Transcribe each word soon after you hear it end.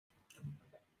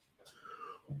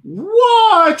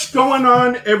What's going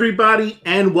on, everybody,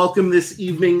 and welcome this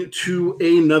evening to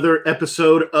another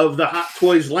episode of the Hot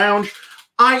Toys Lounge.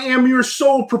 I am your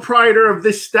sole proprietor of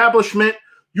this establishment,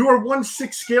 your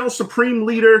 1/6 scale supreme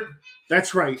leader.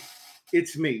 That's right,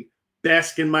 it's me,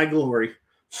 bask in my glory.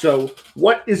 So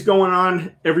what is going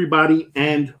on, everybody,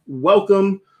 and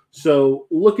welcome. So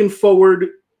looking forward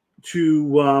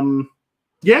to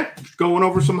going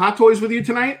over some Hot Toys with you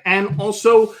tonight. And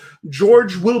also,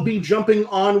 George will be jumping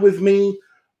on with me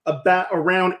about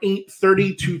around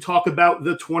 8:30 to talk about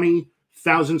the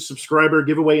 20,000 subscriber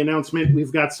giveaway announcement.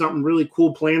 We've got something really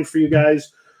cool planned for you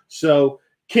guys. So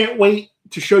can't wait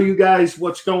to show you guys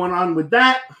what's going on with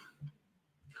that.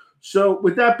 So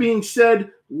with that being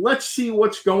said, let's see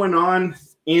what's going on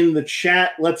in the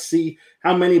chat. Let's see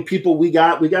how many people we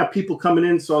got. We got people coming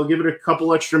in, so I'll give it a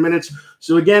couple extra minutes.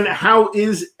 So again, how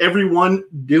is everyone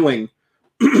doing?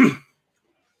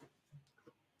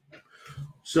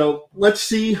 So let's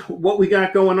see what we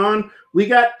got going on. We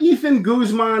got Ethan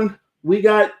Guzman. We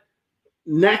got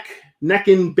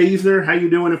Neckin Basner. How you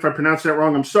doing? If I pronounced that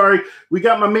wrong, I'm sorry. We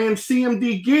got my man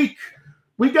CMD Geek.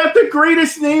 We got the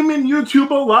greatest name in YouTube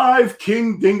alive,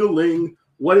 King Dingaling.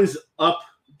 What is up,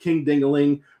 King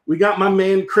Dingaling? We got my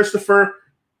man Christopher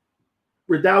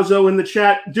Redauzo in the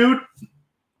chat. Dude,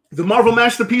 the Marvel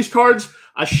Masterpiece cards,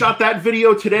 I shot that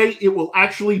video today. It will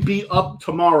actually be up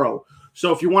tomorrow.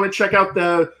 So if you want to check out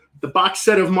the box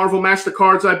set of Marvel Master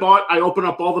cards I bought, I open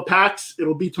up all the packs.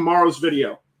 It'll be tomorrow's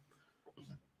video.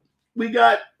 We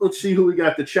got, let's see who we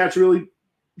got. The chat's really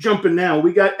jumping now.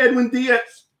 We got Edwin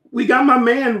Diaz. We got my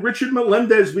man Richard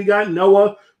Melendez. We got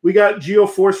Noah. We got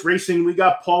GeoForce Racing. We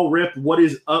got Paul Rip. What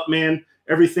is up, man?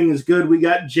 Everything is good. We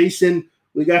got Jason.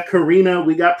 We got Karina.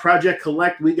 We got Project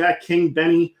Collect. We got King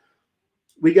Benny.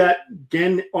 We got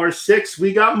Gen R6.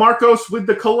 We got Marcos with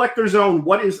the Collector Zone.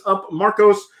 What is up,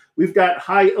 Marcos? We've got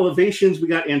High Elevations. We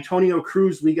got Antonio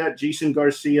Cruz. We got Jason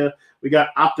Garcia. We got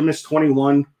Optimus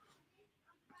 21.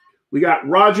 We got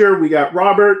Roger. We got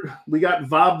Robert. We got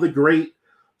Vob the Great.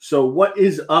 So what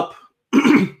is up,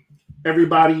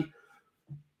 everybody?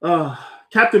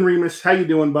 Captain Remus, how you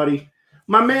doing, buddy?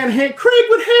 My man Hank Craig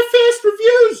with half-assed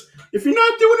reviews. If you're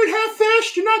not doing it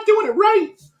half-assed, you're not doing it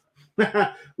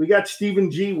right. We got Stephen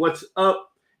G. What's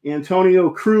up? Antonio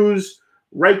Cruz.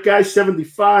 Right Guy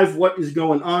 75. What is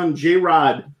going on?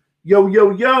 J-Rod. Yo,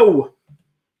 yo, yo.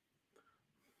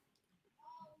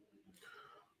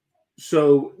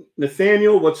 So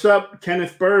Nathaniel, what's up?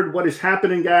 Kenneth Bird, what is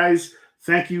happening, guys?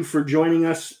 Thank you for joining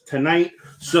us tonight.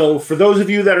 So for those of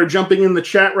you that are jumping in the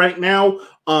chat right now,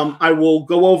 I will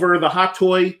go over the hot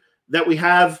toy that we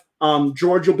have.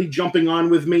 George will be jumping on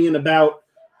with me in about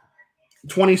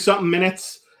 20-something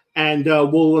minutes, and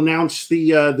we'll announce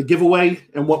the giveaway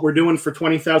and what we're doing for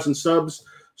 20,000 subs.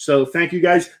 So thank you,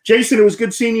 guys. Jason, it was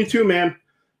good seeing you too, man.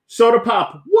 Soda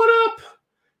Pop, what up?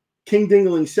 King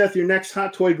Dingling, Seth, your next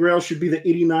hot toy grail should be the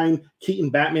 89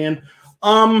 Keaton Batman.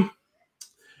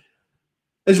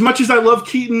 As much as I love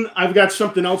Keaton, I've got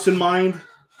something else in mind.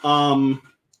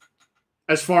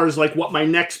 As far as like what my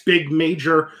next big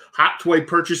major hot toy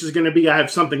purchase is going to be, I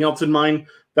have something else in mind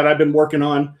that I've been working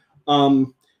on.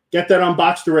 Get that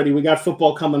unboxed already. We got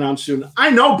football coming on soon. I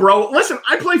know, bro. Listen,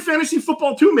 I play fantasy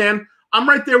football too, man. I'm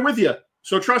right there with you.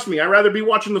 So trust me, I'd rather be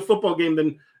watching the football game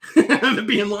than, than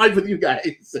being live with you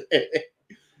guys.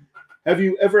 Have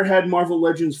you ever had Marvel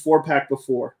Legends 4-pack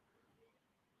before?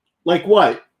 Like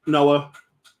what, Noah?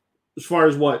 As far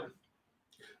as what?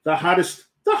 The hottest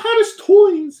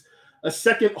toys. A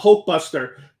second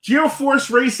Hulkbuster.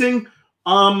 GeoForce Racing.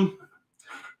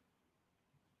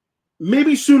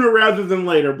 Maybe sooner rather than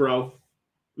later, bro.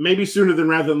 Maybe sooner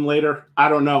rather than later. I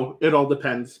don't know. It all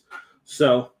depends.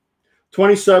 So,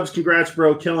 20 subs. Congrats,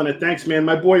 bro. Killing it. Thanks, man.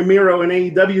 My boy Miro in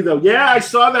AEW, though. Yeah, I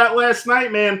saw that last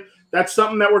night, man. That's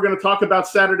something that we're going to talk about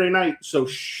Saturday night. So,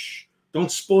 shh.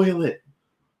 Don't spoil it.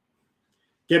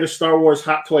 Get a Star Wars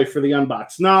hot toy for the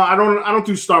unbox. No, I don't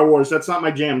do Star Wars. That's not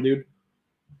my jam, dude.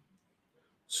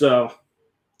 So,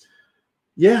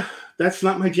 yeah, that's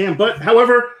not my jam. But,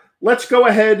 however, let's go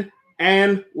ahead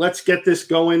and let's get this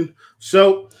going.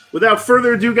 So, without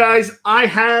further ado, guys, I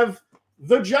have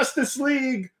the Justice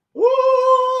League.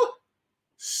 Ooh,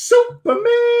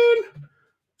 Superman.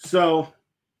 So,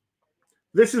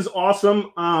 this is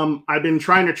awesome. I've been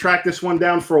trying to track this one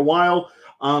down for a while.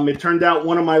 It turned out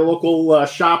one of my local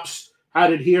shops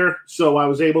had it here, so I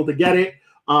was able to get it.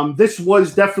 This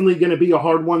was definitely going to be a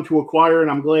hard one to acquire,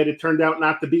 and I'm glad it turned out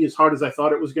not to be as hard as I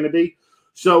thought it was going to be.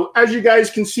 So as you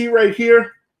guys can see right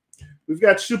here, we've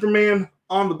got Superman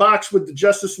on the box with the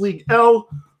Justice League L.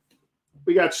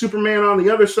 We got Superman on the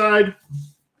other side,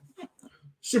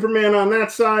 Superman on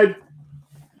that side,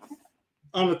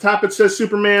 On the top, it says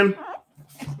Superman.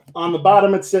 On the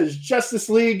bottom, it says Justice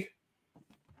League.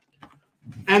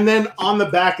 And then on the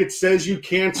back, it says you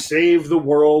can't save the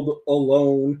world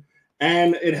alone.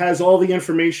 And it has all the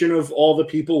information of all the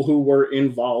people who were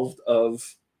involved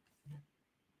of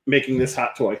making this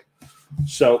hot toy.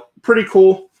 So pretty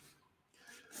cool.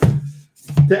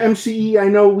 The MCE, I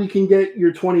know we can get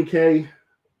your 20K.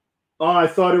 Oh, I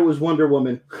thought it was Wonder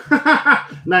Woman.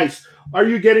 Nice. Are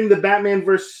you getting the Batman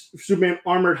vs. Superman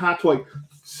Armored Hot Toy?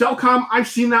 Cellcom, I've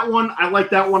seen that one. I like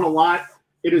that one a lot.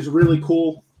 It is really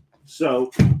cool.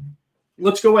 So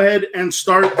let's go ahead and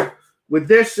start with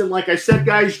this. And like I said,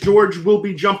 guys, George will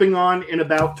be jumping on in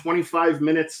about 25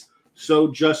 minutes.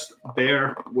 So just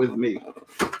bear with me.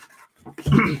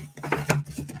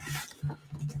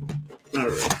 All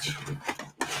right.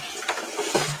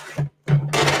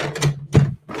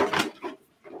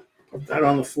 Put that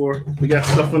on the floor. We got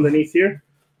stuff underneath here.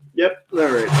 Yep. All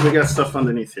right. So we got stuff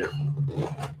underneath here.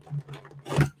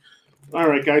 All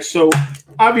right, guys. So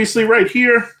obviously, right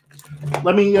here,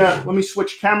 let me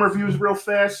switch camera views real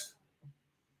fast.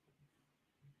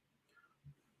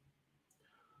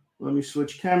 Let me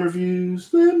switch camera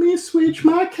views. Let me switch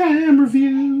my camera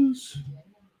views.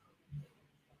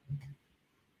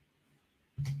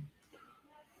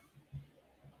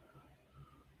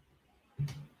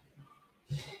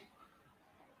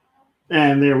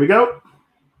 And there we go.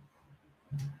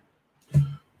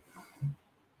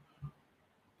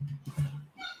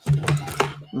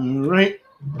 All right.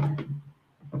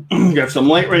 Got some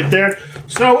light right there.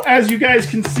 So as you guys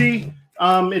can see,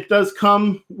 it does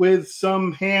come with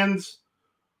some hands,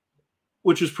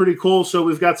 which is pretty cool. So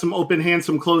we've got some open hand,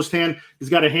 some closed hand. He's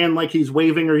got a hand like he's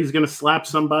waving or he's going to slap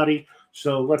somebody.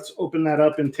 So let's open that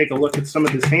up and take a look at some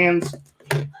of his hands.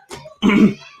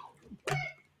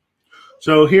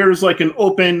 So here's like an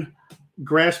open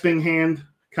grasping hand,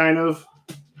 kind of.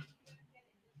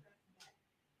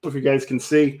 If you guys can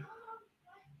see.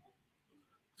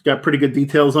 It's got pretty good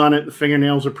details on it. The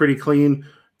fingernails are pretty clean.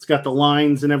 It's got the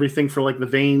lines and everything for like the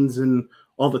veins and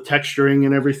all the texturing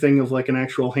and everything of like an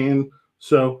actual hand.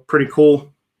 So pretty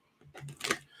cool.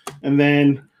 And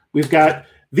then we've got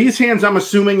these hands. I'm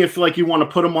assuming if like you want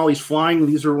to put them while he's flying,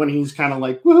 these are when he's kind of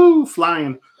like, woohoo,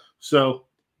 flying. So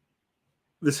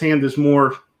this hand is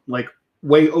more like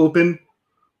way open.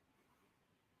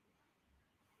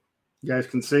 You guys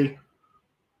can see.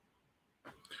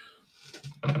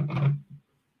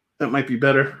 That might be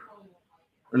better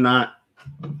or not.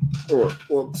 Or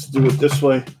let's do it this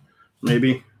way.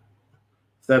 Maybe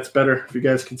if that's better, if you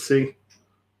guys can see.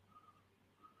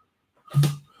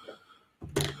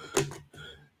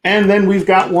 And then we've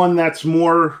got one that's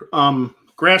more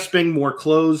grasping, more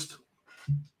closed.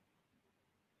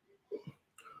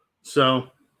 So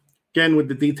again, with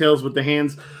the details with the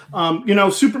hands, you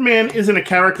know, Superman isn't a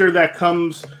character that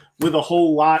comes with a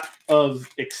whole lot of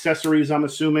accessories, I'm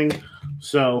assuming.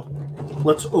 So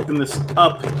let's open this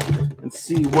up and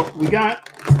see what we got.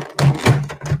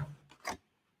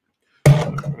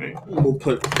 All right, we'll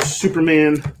put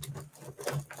Superman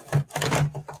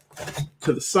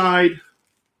to the side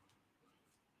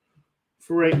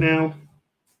for right now.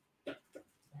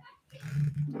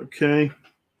 Okay.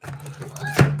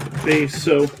 Base.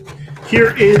 So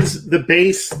here is the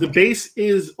base. The base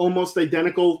is almost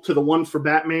identical to the one for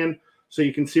Batman. So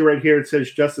you can see right here, it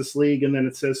says Justice League, and then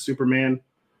it says Superman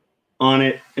on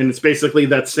it. And it's basically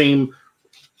that same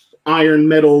iron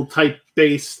metal type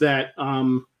base that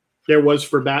there was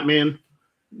for Batman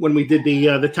when we did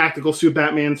the tactical suit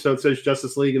Batman. So it says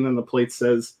Justice League, and then the plate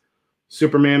says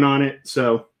Superman on it.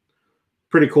 So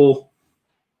pretty cool.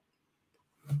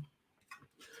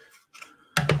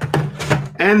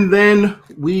 And then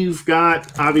we've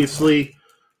got, obviously,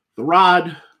 the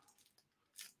rod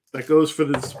that goes for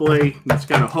the display. It's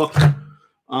got a hook.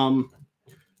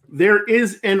 There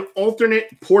is an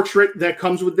alternate portrait that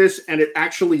comes with this, and it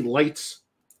actually lights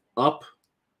up.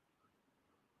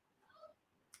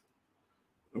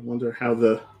 I wonder how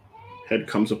the head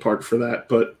comes apart for that,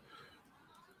 but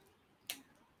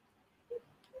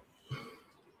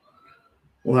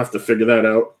we'll have to figure that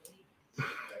out.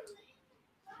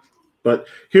 But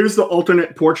here's the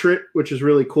alternate portrait, which is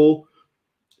really cool.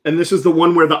 And this is the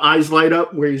one where the eyes light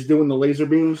up, where he's doing the laser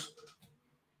beams.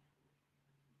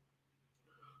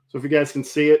 So if you guys can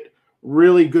see it,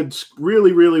 really good,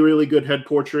 really good head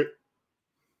portrait.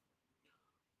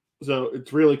 So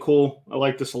it's really cool. I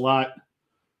like this a lot.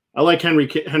 I like Henry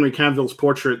Cavill's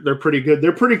portrait. They're pretty good.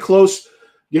 They're pretty close.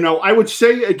 You know, I would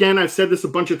say, again, I've said this a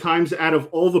bunch of times, out of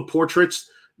all the portraits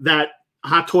that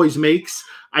Hot Toys makes,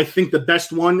 I think the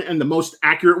best one and the most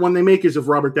accurate one they make is of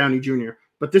Robert Downey Jr.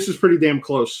 But this is pretty damn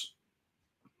close.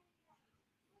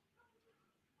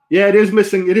 Yeah, it is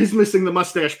missing. It is missing the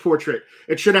mustache portrait.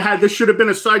 It should have had. This should have been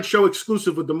a sideshow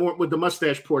exclusive with the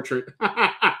mustache portrait.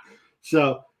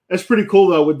 So that's pretty cool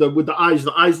though. With the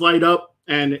eyes light up,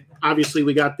 and obviously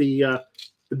we got the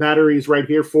batteries right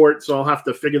here for it. So I'll have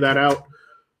to figure that out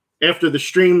after the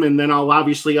stream, and then I'll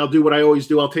do what I always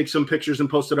do. I'll take some pictures and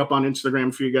post it up on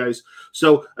Instagram for you guys.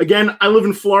 So again, I live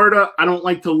in Florida. I don't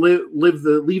like to leave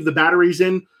the batteries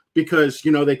in because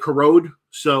they corrode.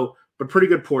 So, but pretty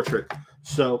good portrait.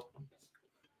 So,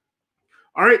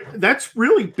 all right, that's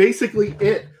really basically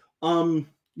it. You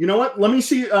know what? Let me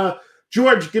see.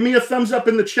 George, give me a thumbs up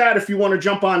in the chat if you want to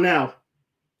jump on now.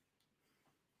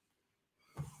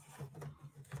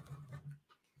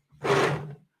 I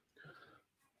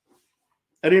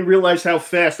didn't realize how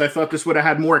fast. I thought this would have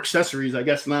had more accessories. I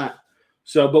guess not.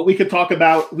 So, but we could talk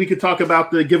about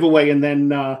the giveaway and then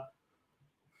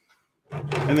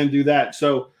do that.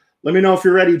 So, let me know if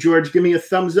you're ready, George. Give me a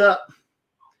thumbs up.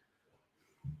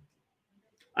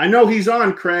 I know he's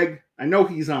on, Craig. I know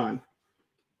he's on.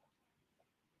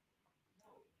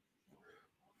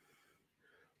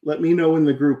 Let me know in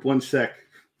the group. 1 sec.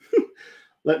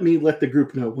 Let the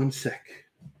group know. 1 sec.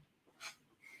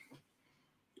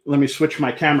 Let me switch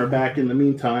my camera back in the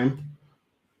meantime.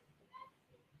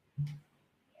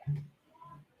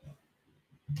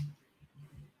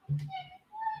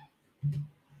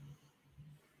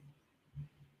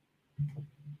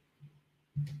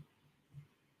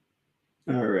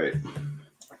 All right.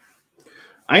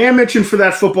 I am itching for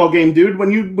that football game, dude.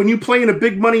 When you play in a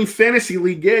big money fantasy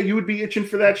league, yeah, you would be itching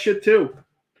for that shit too.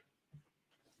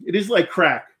 It is like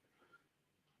crack.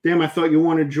 Damn, I thought you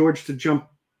wanted George to jump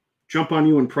on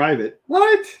you in private.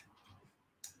 What?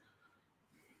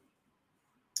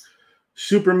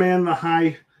 Superman the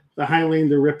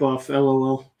Highlander ripoff,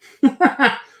 LOL.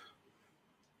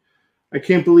 I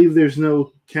can't believe there's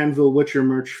no Canville Witcher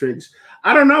merch figs.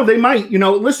 I don't know. They might.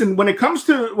 Listen, when it comes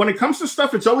to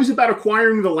stuff, it's always about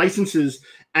acquiring the licenses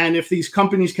and if these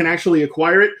companies can actually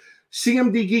acquire it.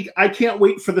 CMD Geek, I can't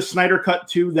wait for the Snyder Cut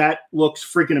 2. That looks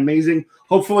freaking amazing.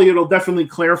 Hopefully, it'll definitely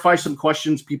clarify some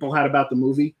questions people had about the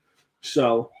movie.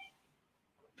 So,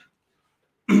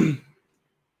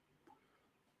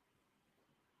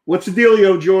 what's the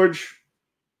dealio, George?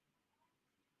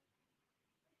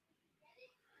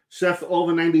 Seth, all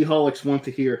the 90 holics want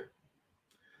to hear.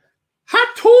 Hot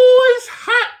toys,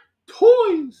 hot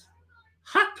toys,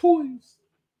 hot toys.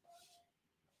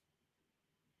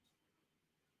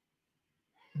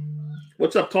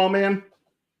 What's up, tall man?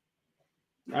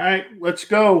 All right, let's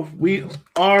go. We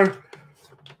are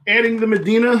adding the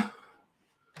Medina.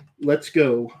 Let's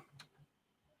go.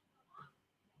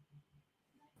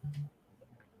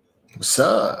 What's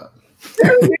up?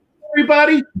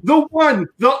 Everybody, the one,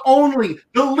 the only,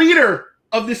 the leader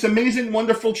of this amazing,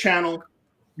 wonderful channel,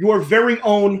 your very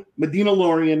own Medina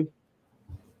Lorian.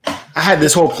 I had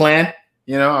this whole plan.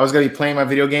 I was going to be playing my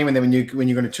video game, and then when you're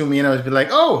going to tune me in, I was be like,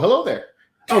 "Oh, hello there."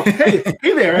 Oh, hey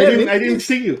there! I didn't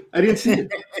see you. I didn't see you.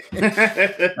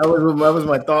 that was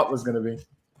my thought was going to be.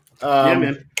 Yeah,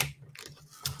 man.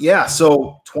 Yeah.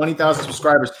 So 20,000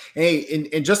 subscribers. Hey,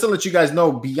 and just to let you guys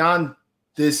know, beyond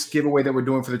this giveaway that we're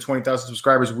doing for the 20,000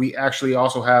 subscribers, we actually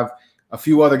also have a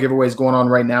few other giveaways going on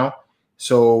right now.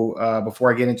 So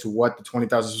before I get into what the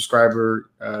 20,000 subscriber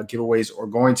giveaways are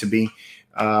going to be,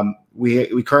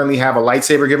 we currently have a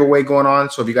lightsaber giveaway going on.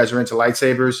 So if you guys are into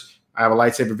lightsabers, I have a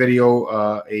lightsaber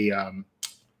video.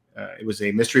 It was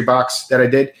a mystery box that I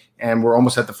did, and we're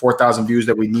almost at the 4,000 views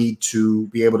that we need to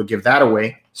be able to give that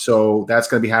away. So that's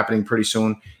going to be happening pretty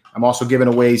soon. I'm also giving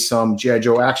away some G.I.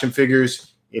 Joe action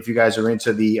figures. If you guys are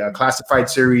into the classified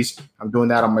series, I'm doing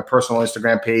that on my personal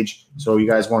Instagram page. So you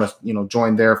guys want to,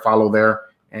 join there, follow there,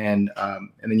 and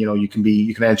then you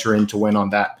can enter in to win on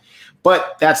that.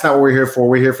 But that's not what we're here for.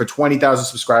 We're here for 20,000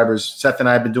 subscribers. Seth and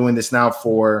I have been doing this now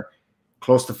for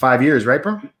close to 5 years, right,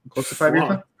 bro? Close to 5 years.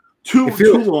 Now? Too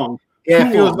long. Yeah,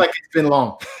 it feels like it's been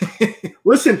long.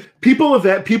 Listen, people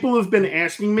have been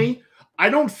asking me. I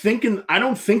don't think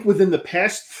within the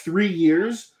past 3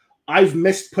 years I've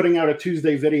missed putting out a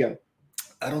Tuesday video.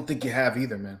 I don't think you have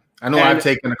either, man. I know I've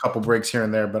taken a couple breaks here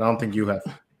and there, but I don't think you have.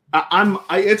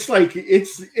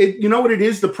 It's you know what it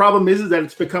is? The problem is that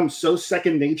it's become so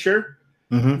second nature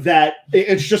that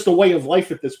it's just a way of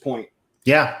life at this point.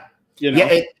 Yeah.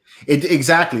 Yeah,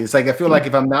 exactly. It's like I feel like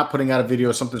if I'm not putting out a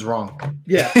video, something's wrong.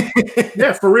 Yeah.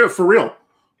 Yeah, for real.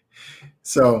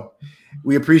 So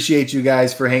we appreciate you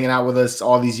guys for hanging out with us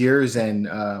all these years and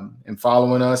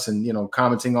following us and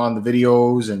commenting on the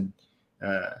videos and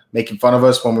making fun of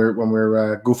us when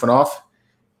we're goofing off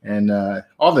and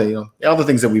all the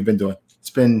things that we've been doing. It's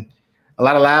been a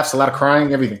lot of laughs, a lot of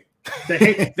crying, everything. The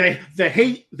hate, the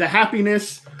hate, the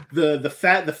happiness, the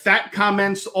fat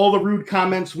comments, all the rude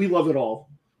comments. We love it all.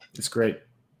 It's great.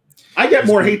 I get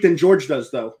more hate than George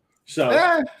does, though. So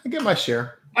I get my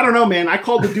share. I don't know, man. I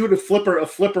called the dude a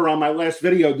flipper on my last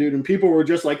video, dude, and people were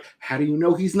just like, "How do you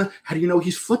know he's not? How do you know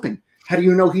he's flipping? How do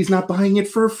you know he's not buying it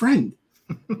for a friend?"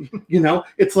 You know,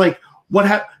 it's like what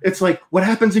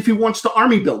happens if he wants to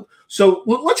army build? So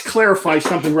let's clarify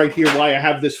something right here. Why I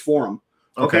have this forum,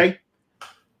 okay?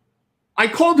 I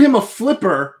called him a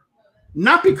flipper,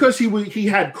 not because he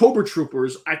had Cobra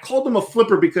Troopers. I called him a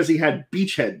flipper because he had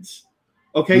beachheads.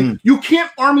 Okay, you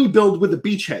can't army build with a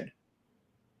beachhead.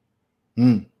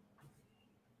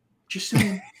 Just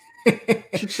saying.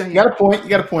 Just saying. You got a point. You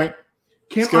got a point.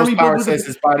 Can't Skills army Power build says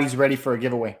his body's ready for a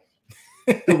giveaway.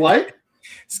 The what?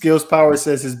 Skills Power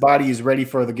says his body is ready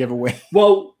for the giveaway.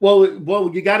 Well.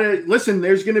 You gotta listen.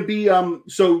 There's gonna be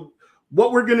so.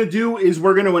 What we're going to do is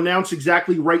we're going to announce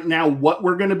exactly right now what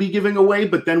we're going to be giving away,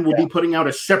 but then we'll be putting out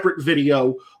a separate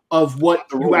video of what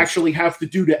you actually have to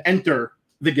do to enter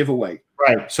the giveaway.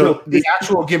 Right. So the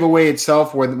actual giveaway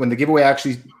itself, when the giveaway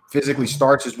actually physically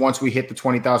starts, is once we hit the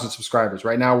 20,000 subscribers.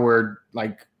 Right now we're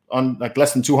like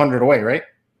less than 200 away, right?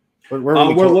 We're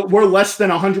less than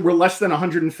 100. We're less than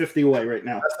 150 away right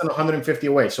now. Less than 150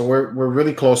 away. So we're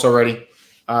really close already.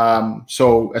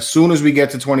 So as soon as we get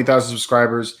to 20,000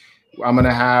 subscribers, I'm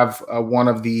gonna have one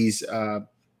of these.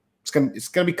 It's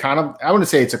gonna be kind of, I wouldn't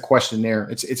say it's a questionnaire.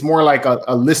 It's more like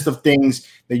a list of things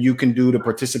that you can do to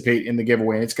participate in the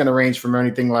giveaway. And it's gonna range from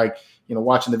anything like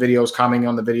watching the videos, commenting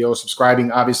on the videos,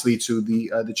 subscribing obviously to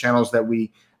the channels that we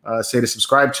say to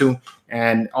subscribe to,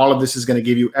 and all of this is gonna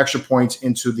give you extra points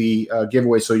into the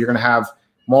giveaway. So you're gonna have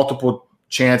multiple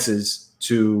chances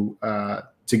to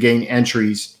gain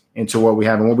entries into what we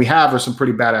have, and what we have are some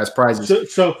pretty badass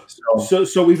prizes.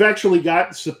 So we've actually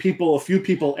got a few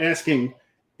people asking,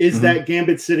 is that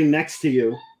Gambit sitting next to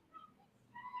you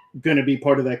going to be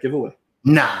part of that giveaway?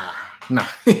 Nah.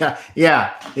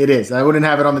 yeah, it is. I wouldn't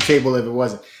have it on the table if it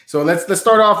wasn't. So let's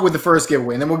start off with the first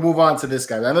giveaway, and then we'll move on to this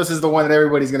guy. I know this is the one that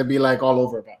everybody's going to be like all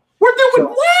over about. We're doing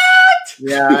what?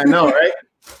 Yeah, I know, right?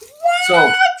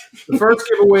 So the first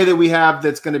giveaway that we have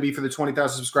that's going to be for the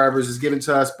 20,000 subscribers is given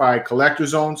to us by Collector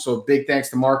Zone. So big thanks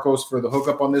to Marcos for the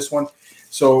hookup on this one.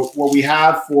 So what we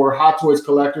have for Hot Toys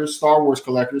collectors, Star Wars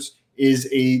collectors, is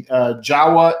a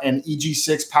Jawa and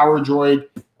EG6 Power Droid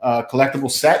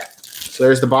collectible set. So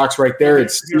there's the box right there.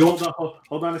 It's hold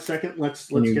on a second. Let's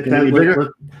get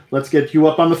that. Let's get you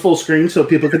up on the full screen so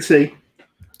people can see.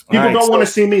 People don't want to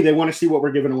see me; they want to see what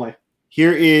we're giving away.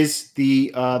 Here is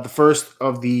the first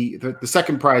of the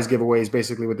second prize giveaway is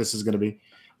basically what this is going to be.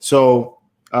 So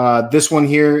this one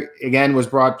here again was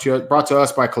brought to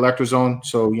us by Collector Zone.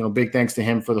 So big thanks to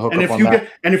him for the hookup on that.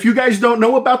 And if you guys don't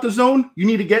know about the zone, you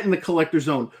need to get in the Collector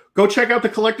Zone. Go check out the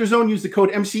Collector Zone. Use the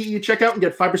code MCE at checkout and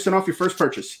get 5% off your first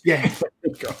purchase. Yeah.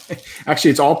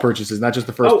 Actually, it's all purchases, not just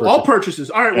the first. Oh, all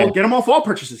purchases. All right. Well, get them off all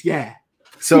purchases. Yeah.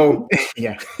 So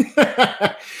yeah.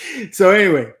 So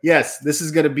anyway, yes, this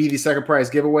is going to be the second prize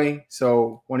giveaway.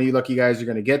 So one of you lucky guys are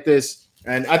going to get this,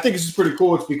 and I think this is pretty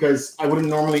cool. It's because I wouldn't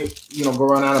normally, go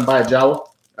run out and buy a Jawa.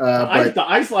 But the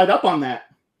eyes light up on that.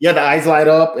 Yeah, the eyes light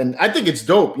up, and I think it's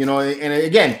dope. And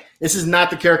again, this is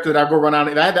not the character that I go run out.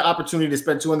 If I had the opportunity to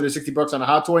spend $260 on a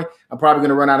hot toy, I'm probably going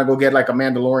to run out and go get like a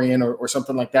Mandalorian or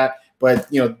something like that.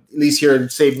 But at least here,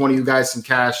 save one of you guys some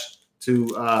cash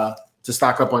to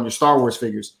stock up on your Star Wars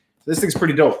figures. This thing's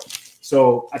pretty dope.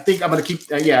 So I think I'm going to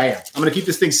keep, I am. I'm going to keep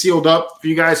this thing sealed up for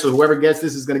you guys. So whoever gets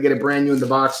this is going to get it brand new in the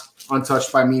box,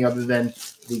 untouched by me other than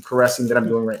the caressing that I'm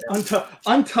doing right now.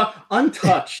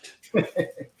 Untouched.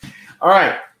 All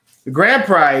right. The grand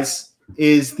prize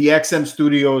is the XM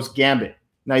Studios Gambit.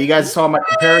 Now you guys saw my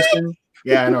comparison.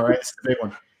 Yeah, I know, right? It's the big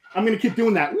one. I'm going to keep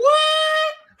doing that.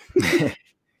 What?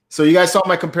 So you guys saw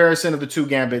my comparison of the two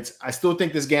Gambits. I still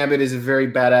think this Gambit is a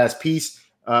very badass piece.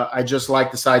 I just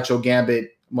like the Sideshow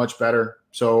Gambit much better.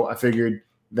 So I figured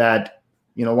that,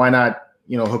 why not,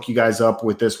 hook you guys up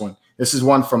with this one. This is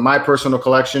one from my personal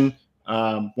collection,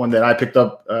 one that I picked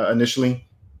up initially,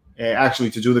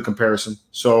 actually to do the comparison.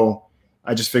 So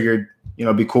I just figured,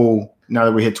 it'd be cool now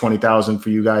that we hit 20,000 for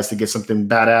you guys to get something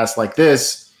badass like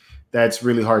this that's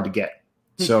really hard to get.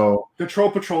 So the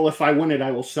Troll Patrol, if I win it,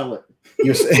 I will sell it.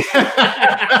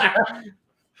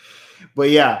 But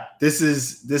yeah, this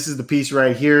is the piece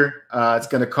right here. It's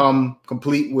going to come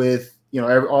complete with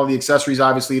all the accessories,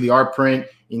 obviously the art print,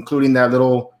 including that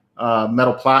little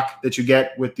metal plaque that you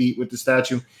get with the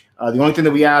statue. The only thing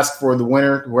that we ask for the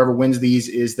winner, whoever wins these,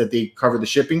 is that they cover the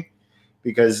shipping,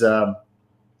 because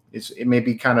it may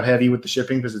be kind of heavy with the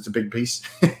shipping because it's a big piece.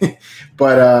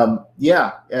 But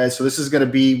so this is going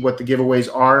to be what the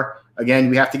giveaways are. Again,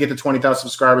 we have to get to 20,000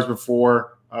 subscribers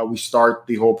before we start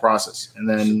the whole process, and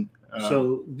then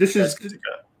so this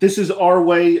is our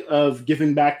way of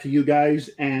giving back to you guys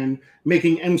and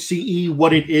making MCE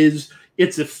what it is.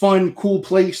 It's a fun, cool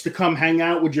place to come hang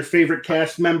out with your favorite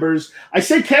cast members. I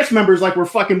say cast members like we're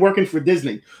fucking working for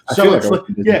Disney. So it's like,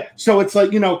 yeah. So it's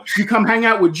like, you know, you come hang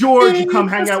out with George, you come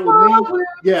hang out with me.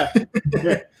 Yeah.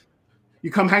 Yeah.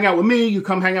 You come hang out with me, you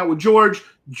come hang out with George,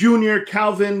 Junior,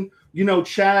 Calvin, you know,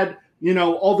 Chad, you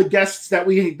know, all the guests that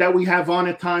we have on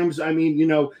at times. I mean, you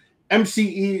know,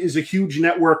 MCE is a huge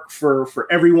network for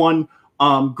everyone.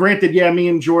 Granted, yeah, me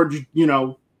and George, you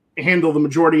know, handle the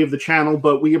majority of the channel,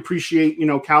 but we appreciate, you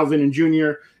know, Calvin and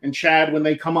Junior and Chad when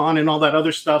they come on and all that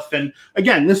other stuff. And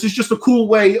again, this is just a cool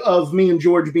way of me and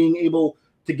George being able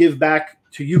to give back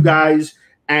to you guys.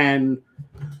 And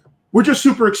we're just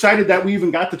super excited that we even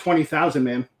got to 20,000,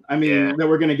 man. I mean, that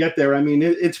we're going to get there. I mean,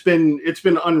 it's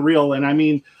been unreal. And I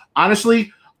mean,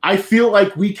 honestly, I feel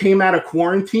like we came out of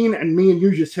quarantine and me and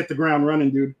you just hit the ground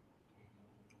running, dude.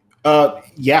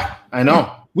 Yeah, I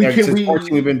know. We've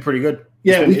been pretty good.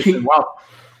 Yeah,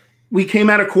 we came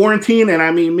out of quarantine, and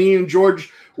I mean, me and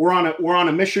George, we're on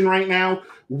a mission right now.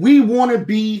 We want to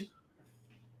be,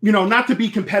 you know, not to be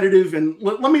competitive, and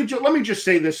let me just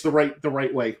say this the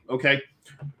right way, okay?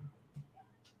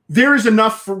 There is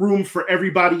enough room for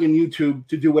everybody in YouTube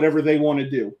to do whatever they want to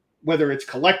do, whether it's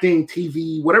collecting,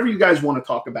 TV, whatever you guys want to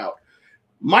talk about.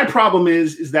 My problem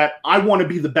is that I want to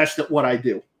be the best at what I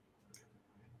do,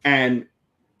 and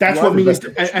that's what me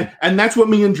and that's what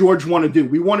me and George want to do.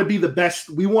 We want to be the best.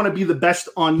 We want to be the best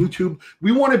on YouTube.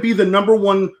 We want to be the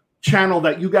 #1 channel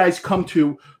that you guys come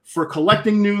to for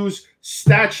collecting news,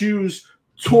 statues,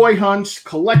 toy hunts,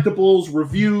 collectibles,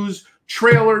 reviews,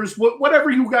 trailers, whatever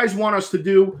you guys want us to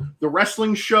do. The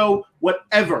wrestling show,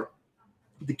 whatever.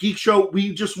 The geek show.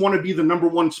 We just want to be the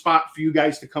 #1 spot for you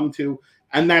guys to come to,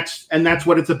 and that's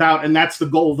what it's about, and that's the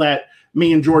goal that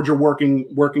me and George are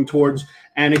working towards.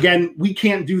 And again, we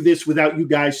can't do this without you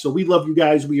guys. So we love you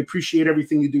guys. We appreciate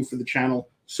everything you do for the channel.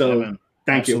 So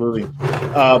thank you.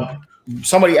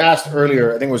 Somebody asked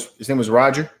earlier, I think his name was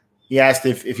Roger. He asked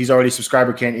if he's already a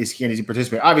subscriber, can he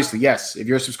participate? Obviously, yes. If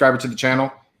you're a subscriber to the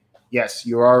channel, yes,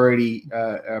 you're already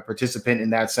a participant in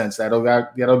that sense.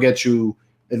 That'll get you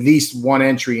at least one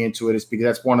entry into it. It's because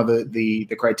that's one of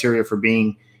the criteria for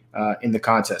being in the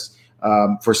contest.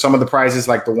 For some of the prizes,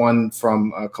 like the one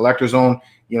from Collector Zone,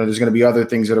 you know, there's going to be other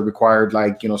things that are required,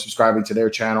 like, you know, subscribing to their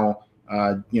channel,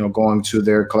 you know, going to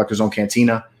their Collector Zone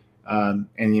Cantina, and,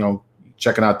 you know,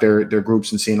 checking out their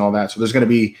groups and seeing all that. So there's going to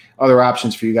be other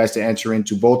options for you guys to enter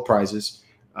into both prizes,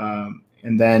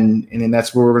 and then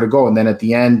that's where we're going to go. And then at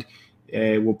the end,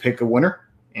 we'll pick a winner,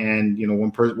 and, you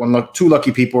know, two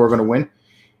lucky people are going to win,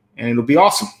 and it'll be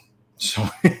awesome. So,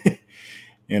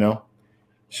 you know,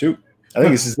 shoot, I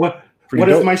think this is what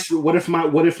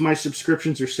if my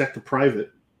subscriptions are set to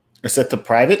private? Are set to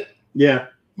private? Yeah.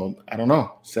 Well, I don't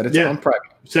know. Set it to on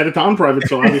private. Set it to on private,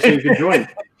 so obviously you can join.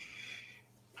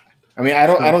 I mean, I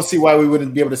don't see why we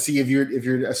wouldn't be able to see if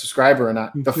you're a subscriber or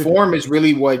not. The form is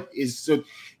really what is so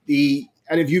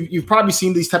and if you've probably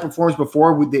seen these type of forms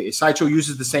before. With the Sideshow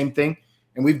uses the same thing,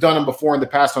 and we've done them before in the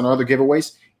past on other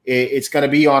giveaways. It's going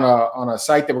to be on a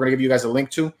site that we're going to give you guys a link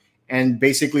to, and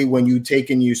basically when you take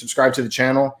and you subscribe to the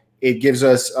channel, it gives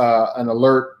us an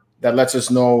alert that lets us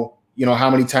know, you know, how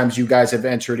many times you guys have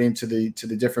entered into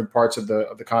the different parts of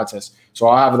the contest. So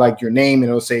I'll have like your name, and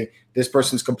it'll say this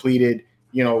person's completed,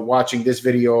 you know, watching this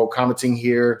video, commenting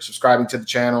here, subscribing to the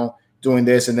channel, doing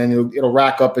this, and then it'll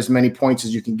rack up as many points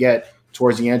as you can get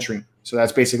towards the entry. So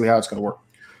that's basically how it's going to work.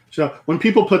 So when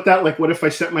people put that, like, what if I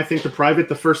set my thing to private?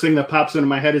 The first thing that pops into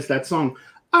my head is that song.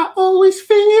 I always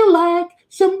feel like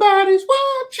somebody's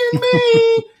watching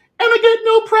me. And I get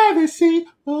no privacy.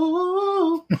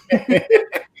 Oh,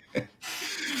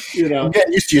 you know, I'm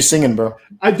getting used to you singing, bro.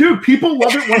 I do. People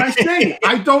love it when I sing.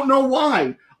 I don't know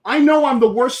why. I know I'm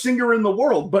the worst singer in the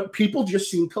world, but people just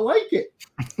seem to like it.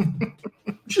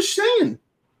 Just saying.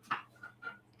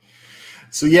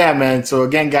 So yeah, man. So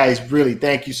again, guys, really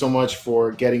thank you so much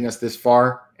for getting us this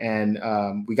far, and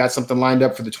we got something lined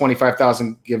up for the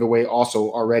 25,000 giveaway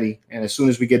also already. And as soon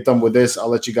as we get done with this, I'll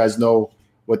let you guys know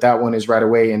what that one is right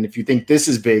away. And if you think this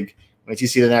is big, wait till you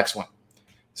see the next one.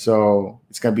 So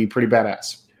it's gonna be pretty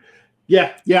badass.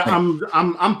 Yeah,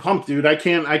 I'm pumped, dude. I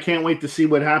can't wait to see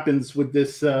what happens with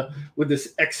this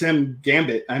XM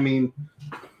Gambit. I mean,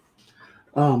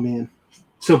 oh man,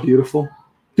 so beautiful.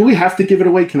 Do we have to give it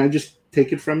away? Can I just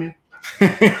take it from you?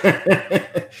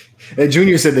 And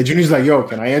Junior said that. Junior's like, yo,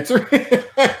 can I enter?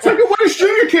 It's like, what does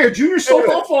Junior care? Junior sold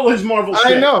off all his Marvel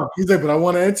shit. I know. He's like, but I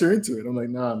want to enter into it. I'm like,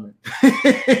 nah, man.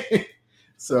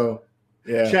 So,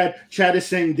 yeah. Chad is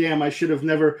saying, damn, I should have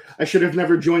never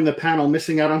joined the panel,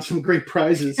 missing out on some great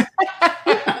prizes.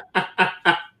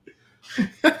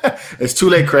 It's too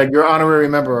late, Craig. You're honorary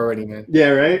member already, man. Yeah,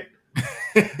 right?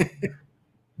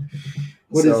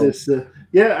 What is this?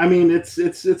 Yeah, I mean,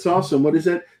 it's awesome. What is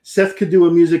it? Seth could do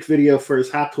a music video for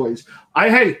his Hot Toys.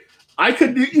 I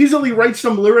could easily write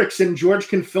some lyrics and George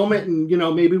can film it, and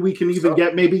maybe we can even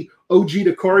get maybe OG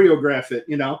to choreograph it,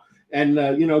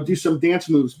 and do some dance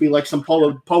moves, be like some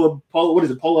Paula, what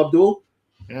is it, Paula Abdul?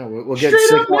 Yeah, we'll get straight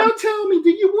Sick up now. Tell me, do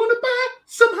you want to buy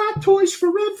some Hot Toys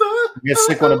forever? Get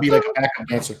Sick want to be like a backup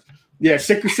dancer. Yeah,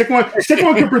 Sick one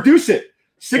can produce it.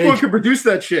 Sick one can produce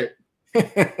that shit.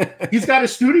 He's got a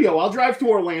studio. I'll drive to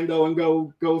Orlando and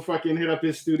go fucking hit up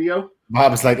his studio.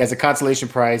 Bob is like, as a consolation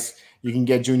prize, you can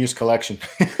get Junior's collection.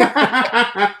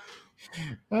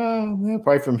 Oh man,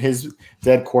 probably from his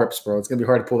dead corpse, bro. It's gonna be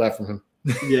hard to pull that from him.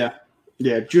 Yeah.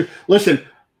 Listen,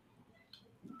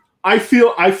 I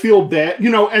feel bad,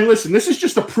 and listen, this is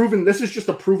just a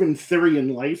proven theory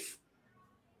in life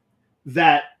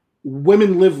that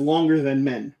women live longer than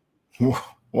men.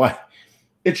 What?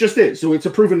 It just is. So it's a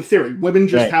proven theory. Women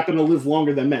just happen to live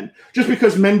longer than men, just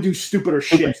because men do stupider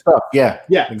shit. Stuff. Yeah,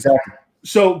 exactly.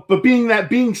 So, but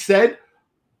being said,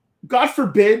 God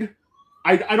forbid,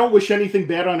 I don't wish anything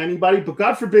bad on anybody, but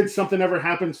God forbid something ever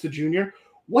happens to Junior.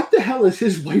 What the hell is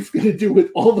his wife going to do with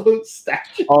all those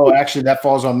statues? Oh, actually, that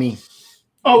falls on me.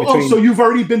 So you've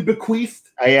already been bequeathed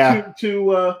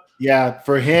to yeah,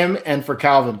 for him and for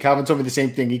Calvin. Calvin told me the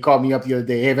same thing. He called me up the other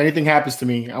day. Hey, if anything happens to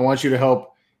me, I want you to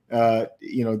help. Man,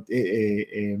 drawing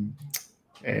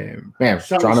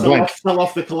a blank. Sell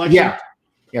off the collection.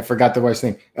 Yeah, forgot the wife's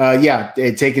name.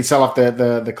 Take and sell off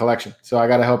the collection. So I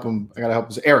gotta help him.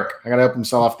 Eric. I gotta help him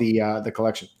sell off the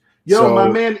collection. Yo, my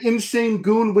man, Insane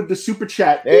Goon with the super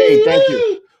chat. Hey, thank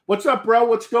you. What's up, bro?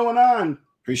 What's going on?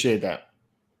 Appreciate that.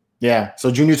 Yeah.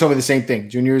 So Junior told me the same thing.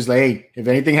 Junior's like, hey, if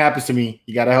anything happens to me,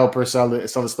 you gotta help her sell the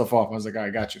stuff off. I was like, all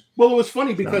right, got you. Well, it was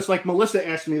funny because like Melissa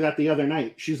asked me that the other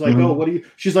night. She's like,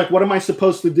 she's like, what am I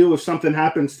supposed to do if something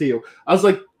happens to you? I was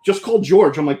like, just call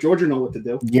George. I'm like, George will know what to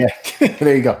do. Yeah.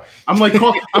 There you go. I'm like,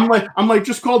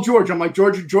 just call George. I'm like,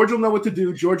 George will know what to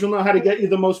do. George will know how to get you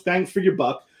the most bang for your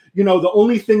buck. The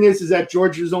only thing is that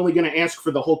George is only going to ask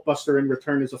for the Hulkbuster in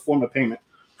return as a form of payment.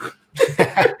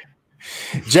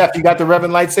 Jeff, you got the Revan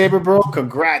lightsaber, bro?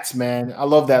 Congrats, man. I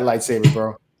love that lightsaber,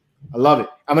 bro. I love it.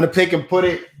 I'm going to pick and put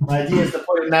it. My idea is to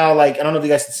put it now, like, I don't know if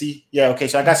you guys can see. Yeah, okay.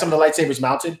 So I got some of the lightsabers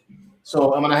mounted.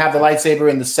 So I'm going to have the lightsaber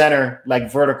in the center,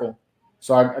 like vertical.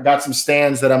 So I got some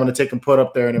stands that I'm going to take and put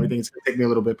up there and everything. It's going to take me a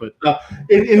little bit. But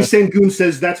Insane Goon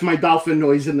says, that's my dolphin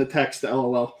noise in the text,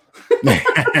 LOL.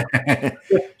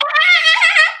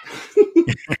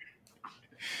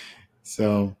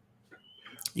 So,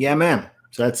 yeah, man.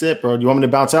 So that's it, bro. Do you want me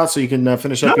to bounce out so you can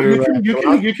finish up your?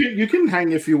 You can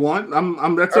hang if you want.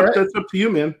 That's up to you,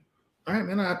 man. All right,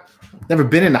 man. I've never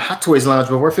been in the Hot Toys lounge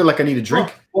before. I feel like I need a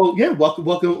drink. Well, yeah.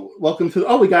 Welcome to.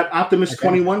 Oh, we got Optimus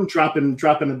 21 dropping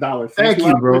 $1. Thank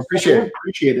you, bro.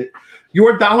 Appreciate it.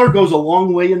 Your dollar goes a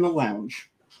long way in the lounge.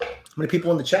 How many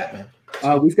people in the chat, man?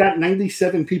 We've got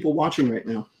 97 people watching right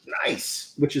now.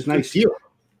 Nice, which is nice.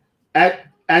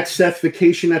 At Seth,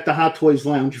 vacation at the Hot Toys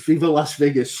Lounge. Viva Las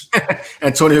Vegas.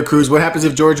 Antonio Cruz. What happens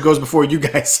if George goes before you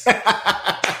guys?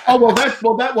 That's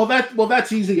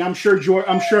easy. I'm sure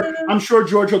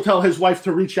George will tell his wife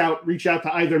to reach out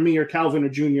to either me or Calvin or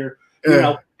Junior. In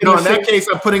that case,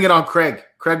 I'm putting it on Craig.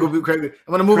 Craig will be Craig.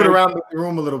 I'm going to move it around the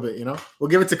room a little bit. We'll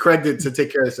give it to Craig to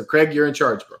take care of this stuff. Craig, you're in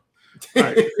charge, bro. All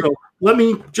right, so let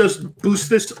me just boost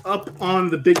this up on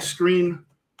the big screen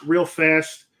real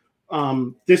fast.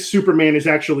 This Superman is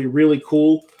actually really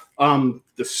cool.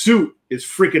 The suit is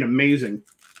freaking amazing.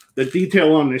 The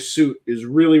detail on this suit is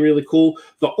really, really cool.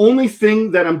 The only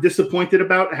thing that I'm disappointed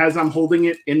about, as I'm holding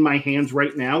it in my hands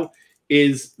right now,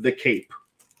 is the cape.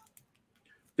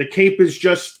 The cape is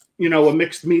just, a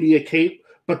mixed media cape,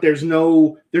 but there's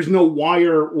no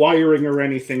wiring or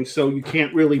anything, so you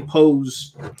can't really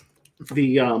pose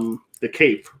the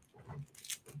cape,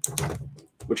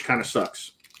 which kind of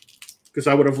sucks. Because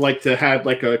I would have liked to have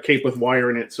like a cape with wire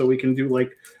in it, so we can do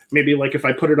maybe if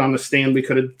I put it on the stand, we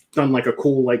could have done like a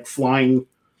cool flying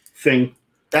thing.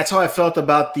 That's how I felt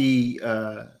about the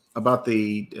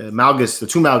Malgus, the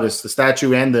two Malgus, the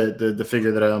statue and the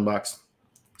figure that I unboxed.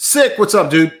 Sick. What's up,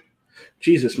 dude?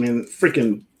 Jesus, man,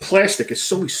 freaking plastic is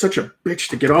such a bitch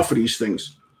to get off of these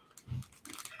things.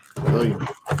 Brilliant.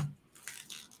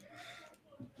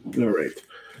 All right.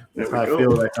 That's how I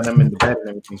feel like when I'm in the bed and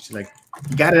everything. She's like,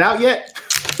 "You got it out yet?"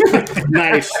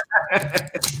 Nice.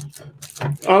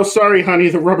 Oh, sorry, honey.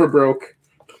 The rubber broke.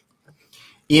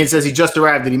 Ian says he just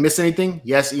arrived. Did he miss anything?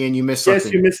 Yes, Ian, you missed something.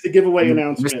 Yes, you missed the giveaway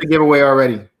announcement. You missed the giveaway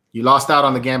already. You lost out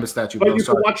on the Gambit statue. But you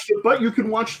can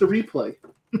watch the replay.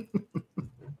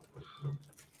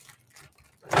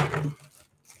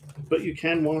 But you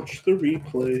can watch the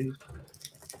replay.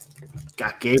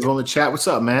 Got Gabriel in the chat. What's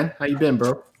up, man? How you been,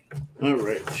 bro? All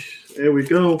right. There we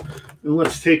go. And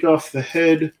let's take off the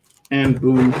head and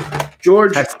boom.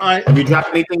 George, have you dropped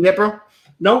anything yet, bro?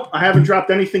 No, I haven't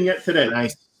dropped anything yet today.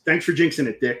 Nice. Thanks for jinxing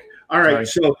it, Dick. All right.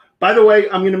 So, by the way,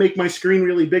 I'm going to make my screen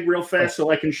really big real fast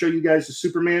so I can show you guys the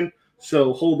Superman.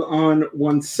 So, hold on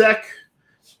one sec.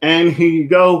 And here you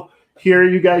go. Here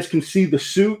you guys can see the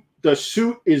suit. The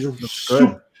suit is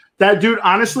super. That dude,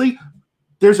 honestly,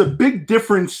 there's a big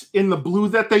difference in the blue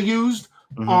that they used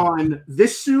on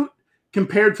this suit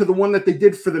compared to the one that they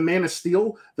did for the Man of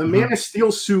Steel. The Man of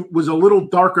Steel suit was a little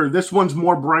darker. This one's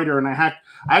more brighter, and I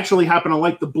actually happen to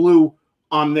like the blue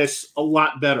on this a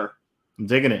lot better. I'm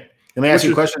digging it. Let me ask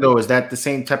you a question though: is that the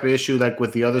same type of issue like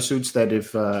with the other suits that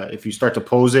if you start to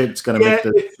pose it, it's going to make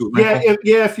the suit wrinkle?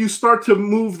 If you start to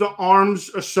move the arms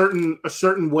a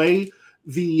certain way,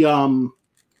 the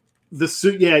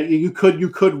suit, you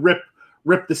could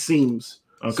rip the seams.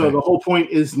 Okay. So the whole point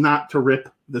is not to rip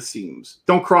the seams.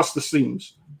 Don't cross the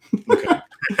seams.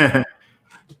 Okay.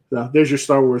 So there's your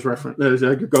Star Wars reference. There's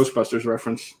your Ghostbusters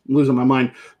reference. I'm losing my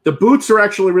mind. The boots are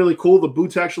actually really cool. The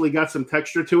boots actually got some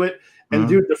texture to it. And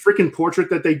dude, the freaking portrait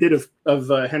that they did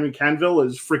of Henry Cavill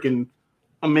is freaking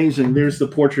amazing. There's the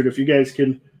portrait. If you guys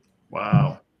can,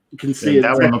 you can see it.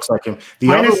 That one looks like him.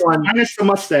 Minus the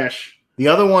mustache. The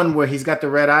other one where he's got the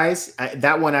red eyes,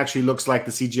 that one actually looks like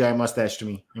the CGI mustache to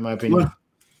me, in my opinion. Well,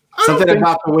 something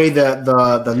about the way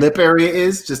the lip area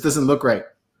is just doesn't look right.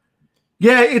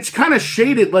 Yeah, it's kind of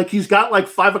shaded, like he's got like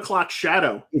 5 o'clock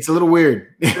shadow. It's a little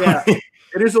weird. Yeah.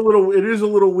 It is a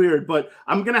little weird, but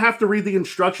I'm gonna have to read the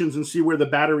instructions and see where the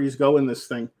batteries go in this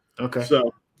thing. Okay.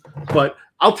 So, but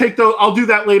I'll do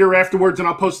that later afterwards, and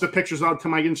I'll post the pictures out to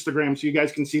my Instagram so you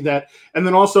guys can see that. And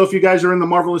then also, if you guys are in the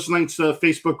Marvelous Knights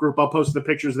Facebook group, I'll post the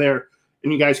pictures there,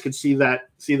 and you guys could see that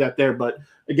there. But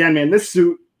again, man, this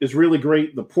suit is really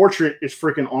great. The portrait is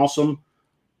freaking awesome.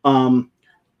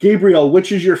 Gabriel,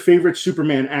 which is your favorite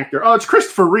Superman actor? Oh, it's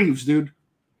Christopher Reeves, dude.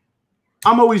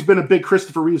 I'm always been a big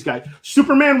Christopher Reeves guy.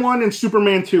 Superman 1 and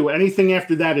Superman 2. Anything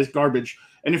after that is garbage.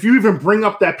 And if you even bring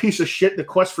up that piece of shit, The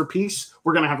Quest for Peace,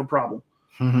 we're gonna have a problem.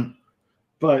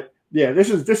 But yeah, this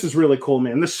is really cool,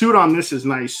 man. The suit on this is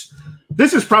nice.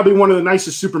 This is probably one of the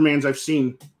nicest Supermans I've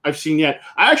seen yet.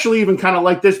 I actually even kind of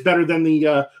like this better than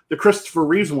the Christopher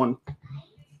Reeves one.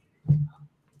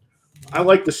 I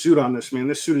like the suit on this, man.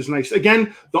 This suit is nice.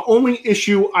 Again, the only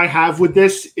issue I have with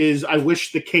this is I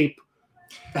wish the cape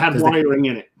had wiring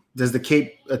in it. Does the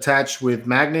cape attach with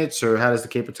magnets, or how does the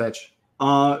cape attach?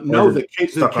 No, the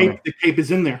cape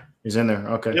is in there. Is in there.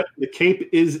 Okay. Yep, the cape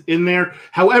is in there.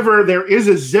 However, there is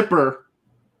a zipper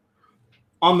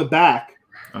on the back.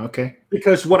 Okay.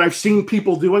 Because what I've seen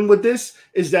people doing with this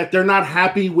is that they're not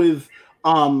happy with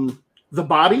the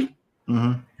body.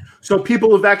 So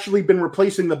people have actually been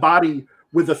replacing the body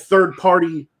with a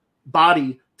third-party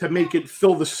body to make it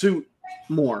fill the suit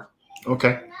more.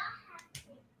 Okay.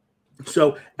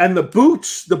 So, and the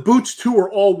boots too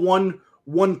are all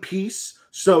one piece.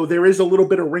 So there is a little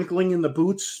bit of wrinkling in the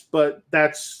boots, but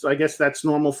I guess that's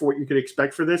normal for what you could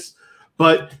expect for this.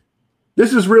 But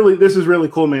this is really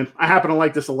cool, man. I happen to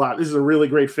like this a lot. This is a really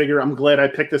great figure. I'm glad I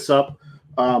picked this up.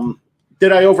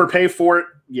 Did I overpay for it?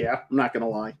 Yeah, I'm not gonna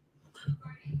lie.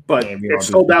 But it's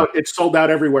sold out. It's sold out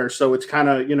everywhere. So it's kind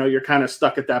of, you're kind of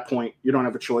stuck at that point. You don't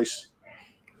have a choice.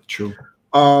 True.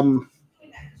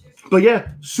 But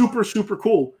yeah, super, super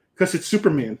cool because it's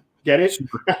Superman. Get it?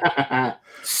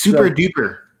 Super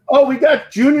duper. Oh, we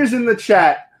got Junior's in the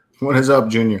chat. What is up,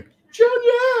 Junior?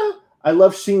 Junior! I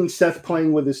love seeing Seth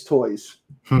playing with his toys.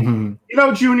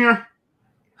 Junior.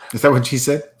 Is that what she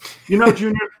said?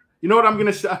 Junior. You know what I'm going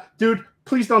to say? Dude,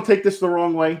 please don't take this the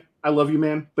wrong way. I love you,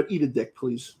 man, but eat a dick,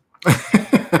 please. Eat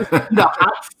a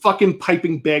hot fucking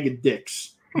piping bag of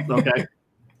dicks. Okay?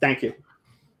 Thank you.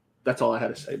 That's all I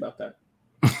had to say about that.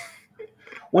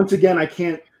 Once again, I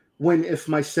can't win if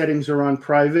my settings are on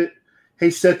private. Hey,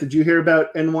 Seth, did you hear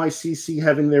about NYCC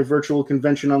having their virtual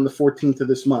convention on the 14th of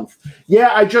this month?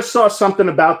 Yeah, I just saw something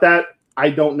about that.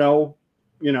 I don't know.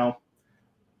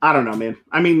 I don't know, man.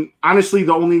 I mean, honestly, I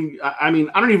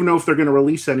don't even know if they're going to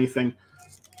release anything.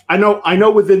 I know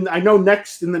in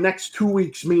the next 2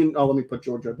 weeks, let me put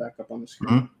Georgia back up on the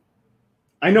screen.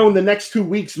 I know in the next 2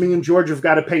 weeks, me and George have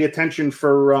got to pay attention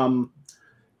for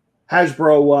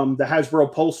Hasbro, the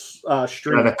Hasbro Pulse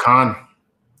stream. Yeah, the con.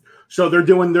 So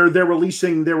they're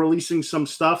releasing some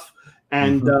stuff,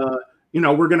 and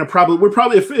we're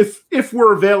probably if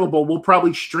we're available, we'll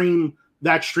probably stream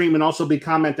that stream and also be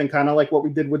commenting kind of like what we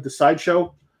did with the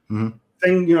sideshow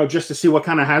thing, just to see what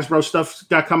kind of Hasbro stuff's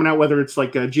got coming out, whether it's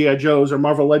like G.I. Joe's or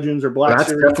Marvel Legends or Black Series.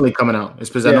 That's definitely coming out. It's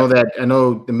because I know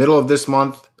the middle of this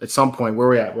month at some point. Where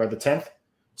are we at? We're at the 10th.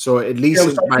 So at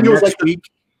least by next week.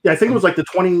 I think it was like the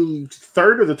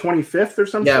 23rd or the 25th or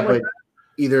something. Yeah, like but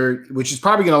that. Which is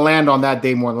probably going to land on that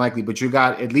day more than likely. But you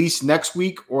got at least next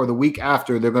week or the week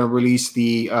after, they're going to release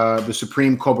the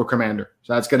Supreme Cobra Commander.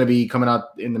 So that's going to be coming out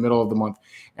in the middle of the month.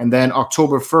 And then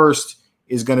October 1st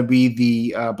is going to be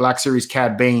the Black Series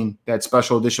Cad Bane, that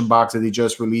special edition box that they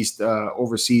just released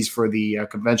overseas for the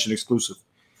convention exclusive.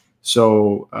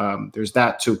 So there's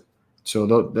that too. So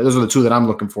those are the two that I'm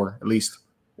looking for, at least.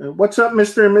 What's up,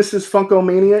 Mr. and Mrs.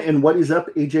 Funko-Mania? And what is up,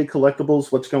 AJ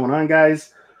Collectibles? What's going on,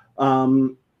 guys?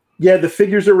 The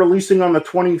figures are releasing on the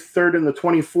 23rd and the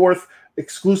 24th.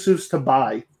 Exclusives to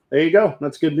buy. There you go.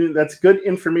 That's good news. That's good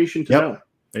information to know.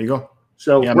 There you go.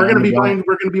 So we're gonna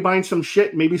be buying some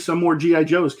shit, maybe some more G.I.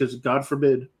 Joes, because God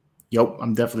forbid. Yep,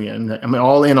 I'm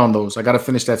all in on those. I got to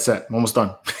finish that set. I'm almost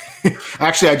done.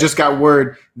 Actually, I just got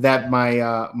word that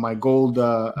my gold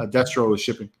Destro is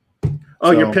shipping. Oh,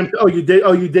 you're pimped. Oh, you did.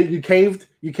 Oh, you did. You caved.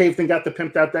 You caved and got the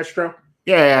pimped out Destro.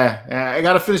 Yeah. I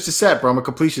got to finish the set, bro. I'm a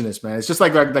completionist, man. It's just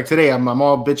like today. I'm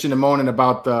all bitching and moaning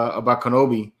about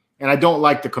Kenobi, and I don't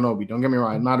like the Kenobi. Don't get me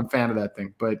wrong. I'm not a fan of that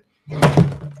thing, but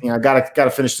I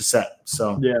gotta finish the set.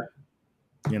 So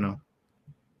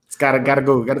it's gotta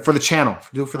go. Got it for the channel.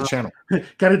 Do it for the channel.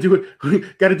 Gotta do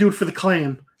it. Gotta do it for the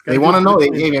clan. They want to know.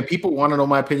 Hey, man, people want to know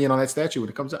my opinion on that statue when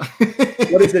it comes out.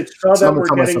 What is it?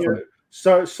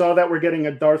 Saw that we're getting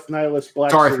a Darth Nihilus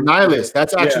Black. Darth Nihilus.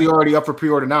 That's actually already up for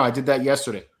pre-order now. I did that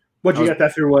yesterday. What'd you get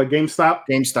that through GameStop?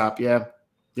 GameStop, yeah.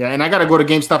 And I got to go to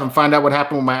GameStop and find out what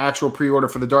happened with my actual pre-order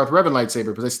for the Darth Revan lightsaber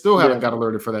because I still haven't got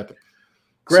alerted for that thing.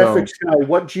 Graphics guy,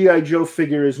 what G.I. Joe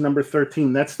figure is number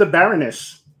 13? That's the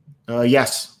Baroness.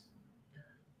 Yes.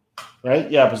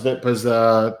 Right? Yeah, because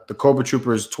the Cobra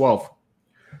Trooper is 12.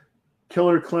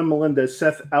 Killer Clem Melinda,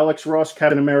 Seth, Alex Ross,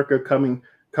 Captain America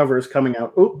cover is coming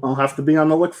out. Oh, I'll have to be on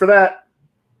the look for that.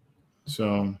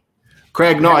 So,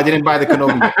 Craig, no, I didn't buy the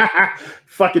Kenobi.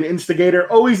 Fucking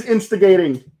instigator, always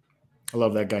instigating. I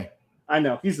love that guy. I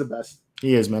know, he's the best.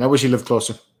 He is, man. I wish he lived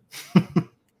closer.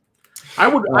 I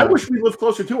wish we lived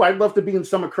closer too. I'd love to be in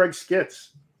some of Craig's skits.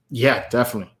 Yeah,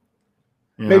 definitely.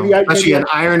 Maybe an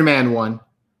Iron Man one.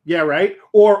 Yeah, right.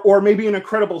 Or maybe an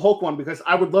Incredible Hulk one because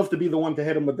I would love to be the one to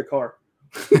hit him with the car.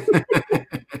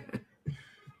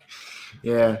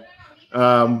 Yeah.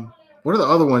 What are the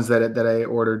other ones that I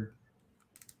ordered?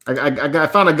 I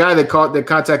found a guy that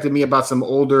contacted me about some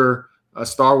older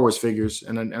Star Wars figures,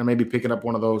 and I may be picking up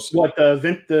one of those. What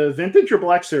the vintage or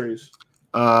Black Series?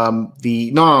 The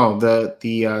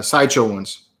sideshow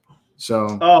ones.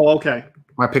 So. Oh, okay.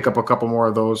 Might pick up a couple more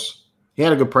of those. He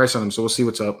had a good price on them, so we'll see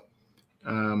what's up.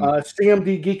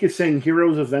 CMD Geek is saying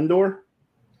Heroes of Endor.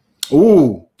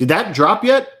 Ooh, did that drop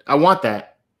yet? I want that.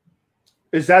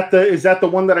 Is that the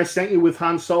one that I sent you with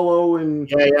Han Solo and?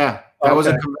 Yeah. That was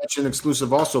a convention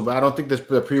exclusive also, but I don't think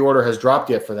the pre-order has dropped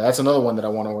yet for that. That's another one that I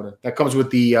want to order. That comes with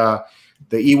the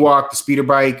Ewok, the speeder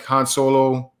bike, Han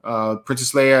Solo,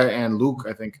 Princess Leia, and Luke,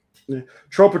 I think. Yeah.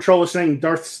 Troll Patrol is saying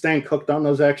Darth Stank hooked on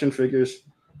those action figures.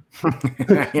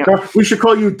 Yeah. We should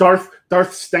call you Darth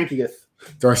Stankieth.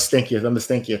 Darth Stankieth. I'm the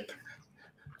Stankieth.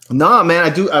 Nah,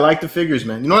 man, I like the figures,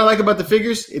 man. You know what I like about the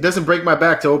figures? It doesn't break my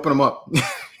back to open them up.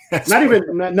 Not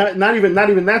even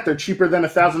that. They're cheaper than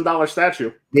 $1,000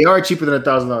 statue. They are cheaper than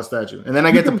 $1,000 statue, and then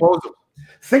I get to pose them.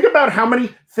 Think about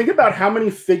how many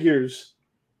figures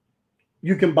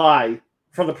you can buy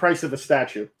for the price of a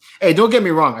statue. Hey, don't get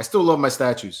me wrong. I still love my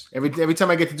statues. Every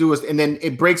time I get to do it, and then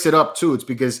it breaks it up too. It's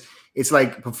because it's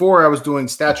like before I was doing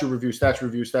statue review.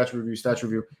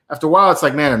 After a while, it's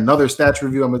like, man, another statue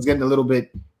review. It's getting a little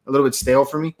bit stale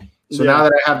for me. So now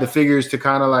that I have the figures to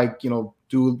kind of like,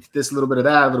 do this, a little bit of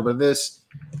that, a little bit of this,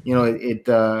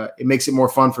 it makes it more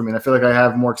fun for me. And I feel like I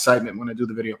have more excitement when I do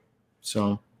the video.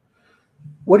 So,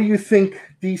 what do you think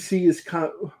DC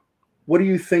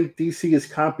is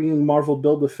copying Marvel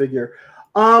Build-A-Figure?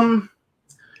 Are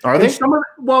they? Those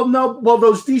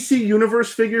DC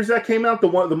Universe figures that came out, the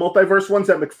multiverse ones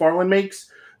that McFarlane makes,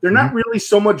 they're not really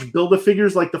so much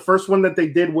Build-A-Figures. Like the first one that they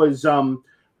did was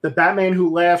the Batman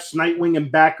Who Laughs, Nightwing,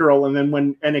 and Batgirl, and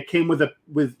then it came with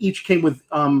each came with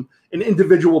an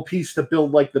individual piece to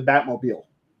build like the Batmobile.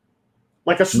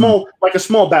 like a small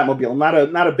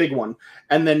Batmobile, not a big one.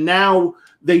 And then now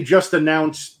they just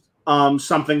announced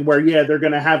something where they're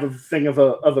going to have a thing of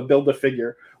a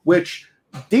Build-A-Figure, which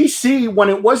DC when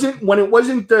it wasn't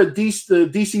the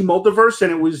DC Multiverse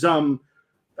and it was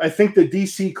I think the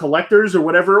DC Collectors or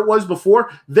whatever it was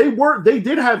before, they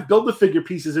did have Build-A-Figure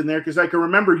pieces in there, because I can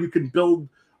remember you could build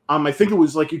I think it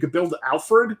was like you could build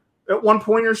Alfred at one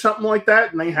point or something like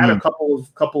that, and they had a couple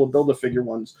of Build-A-Figure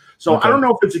ones. So okay. I don't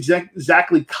know if it's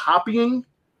exactly copying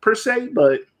per se,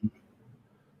 but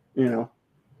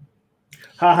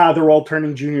haha, they're all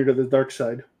turning Junior to the dark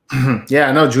side. Yeah,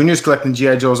 I know. Junior's collecting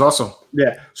G.I. Joes also.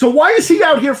 Yeah. So why is he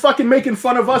out here fucking making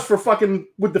fun of us for fucking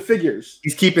with the figures?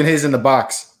 He's keeping his in the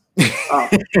box. Oh,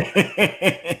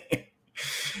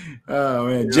 oh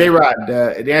man. Yeah. J-Rod,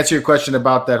 to answer your question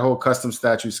about that whole custom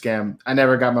statue scam, I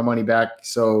never got my money back.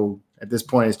 So at this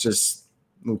point, it's just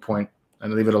moot point.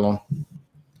 And leave it alone.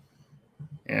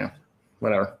 Yeah,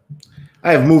 whatever.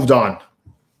 I have moved on.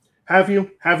 Have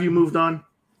you? Have you moved on?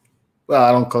 Well,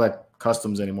 I don't collect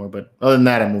customs anymore, but other than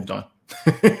that, I moved on.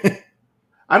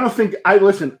 I don't think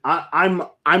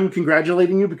I'm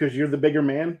congratulating you because you're the bigger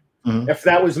man. Mm-hmm. If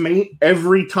that was me,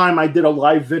 every time I did a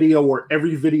live video or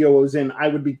every video I was in, I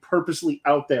would be purposely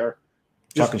out there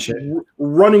just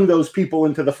running those people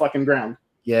into the fucking ground.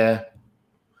 Yeah.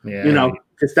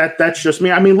 Because that's just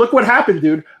me. I mean, look what happened,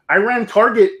 dude. I ran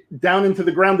Target down into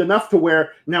the ground enough to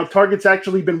where now Target's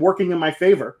actually been working in my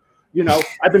favor.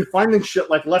 I've been finding shit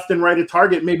like left and right at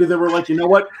Target. Maybe they were like, you know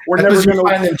what? We're never going to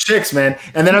find them chicks, man.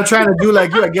 And then I'm trying to do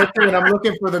like you. I get there and I'm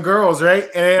looking for the girls, right?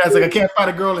 And I was like, I can't find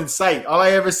a girl in sight. All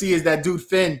I ever see is that dude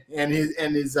Finn and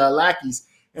his lackeys.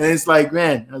 And it's like,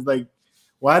 man, I was like,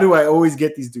 why do I always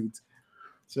get these dudes?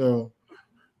 So,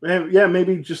 yeah,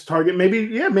 maybe just Target.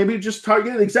 Maybe just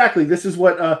Target. Exactly. This is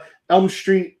what Elm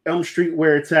Street,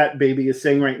 where it's at, baby, is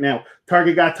saying right now.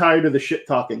 Target got tired of the shit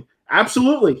talking.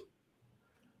 Absolutely.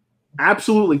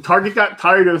 Target got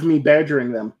tired of me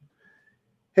badgering them.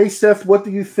 Hey, Seth, what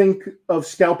do you think of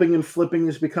scalping and flipping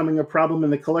is becoming a problem in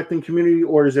the collecting community,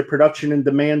 or is it production and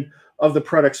demand of the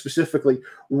product specifically?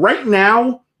 Right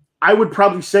now, I would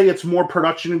probably say it's more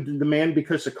production and demand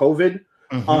because of COVID.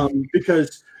 Mm-hmm.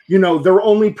 Because they're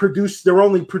only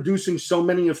producing so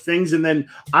many of things, and then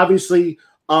obviously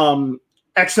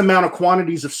X amount of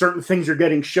quantities of certain things are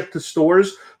getting shipped to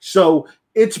stores. So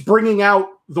it's bringing out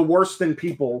the worst in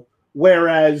people.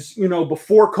 Whereas,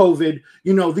 before COVID,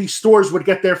 these stores would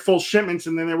get their full shipments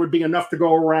and then there would be enough to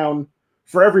go around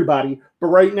for everybody. But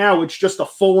right now it's just a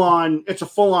full on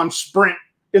sprint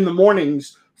in the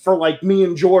mornings for like me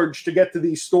and George to get to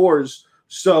these stores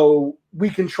so we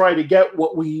can try to get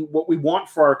what we want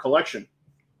for our collection.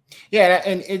 Yeah,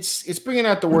 and it's bringing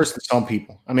out the worst in some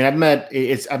people. I mean, I've met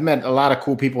a lot of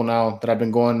cool people now that I've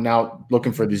been going out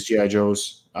looking for these G.I.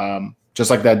 Joes. Just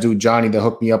like that dude Johnny that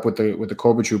hooked me up with the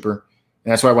Cobra Trooper,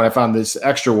 and that's why when I found this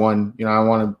extra one, I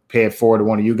want to pay it forward to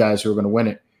one of you guys who are going to win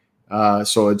it.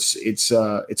 So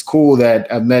it's cool that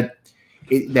I've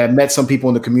met some people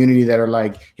in the community that are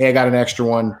like, hey, I got an extra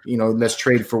one, let's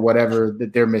trade for whatever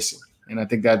that they're missing, and I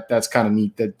think that's kind of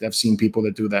neat that I've seen people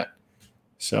that do that.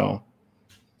 So,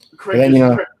 Craig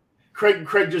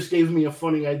just gave me a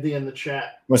funny idea in the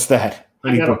chat. What's that?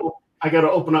 I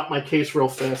gotta open up my case real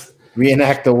fast.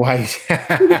 Reenact the white.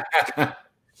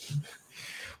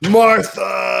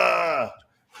 Martha!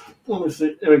 Let me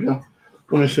see. There we go.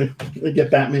 Let me see.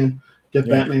 Get Batman.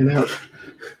 Batman out.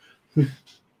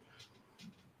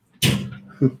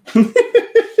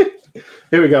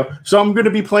 Here we go. So I'm going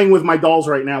to be playing with my dolls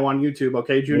right now on YouTube.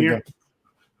 Okay, Junior?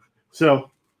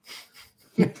 So.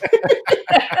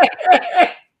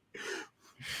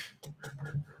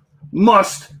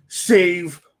 Must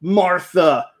save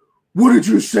Martha. What did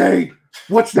you say?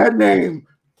 What's that name?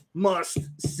 Must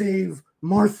save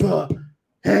Martha.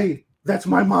 Hey, that's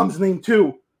my mom's name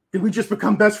too. Did we just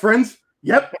become best friends?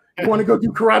 Yep. You want to go do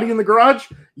karate in the garage?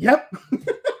 Yep.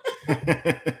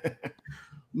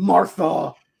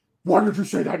 Martha. Why did you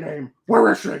say that name? Where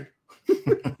is she?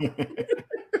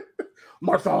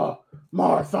 Martha.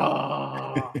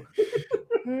 Oh,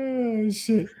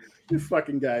 shit. You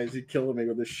fucking guys, you're killing me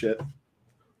with this shit.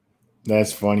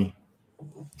 That's funny.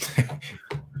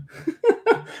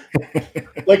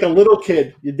 Like a little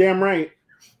kid. You're damn right.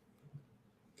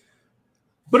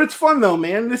 But it's fun though,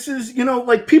 man. This is,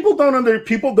 like people don't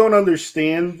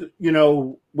understand,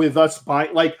 with us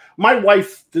buying. Like my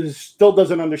wife still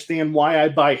doesn't understand why I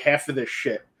buy half of this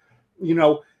shit.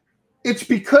 It's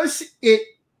because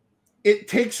it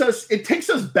takes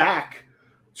us back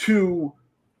to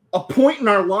a point in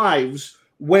our lives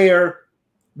where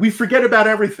we forget about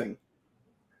everything.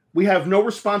 We have no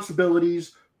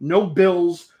responsibilities, no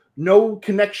bills, no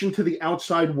connection to the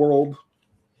outside world.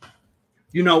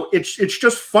 You know, it's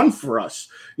just fun for us.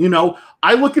 You know,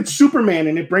 I look at Superman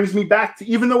and it brings me back to,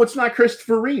 even though it's not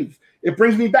Christopher Reeve, it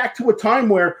brings me back to a time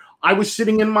where I was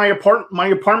sitting in my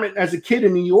apartment as a kid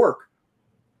in New York,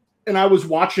 and I was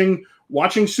watching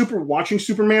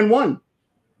Superman 1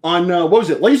 on what was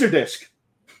it, Laserdisc.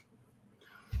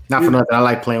 Not for nothing. I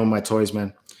like playing with my toys,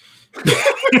 man.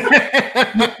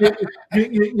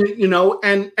 you know,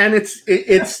 and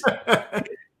it's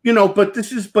you know, but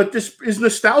this is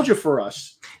nostalgia for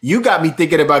us. You got me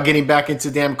thinking about getting back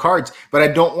into damn cards, but I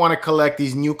don't want to collect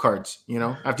these new cards. You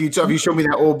know, after you showed me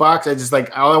that old box, I just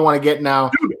like, all I want to get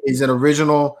now is an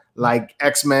original like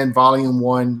X-Men Volume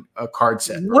 1 card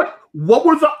set. What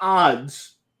were the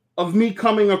odds of me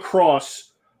coming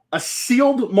across a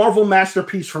sealed Marvel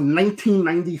Masterpiece from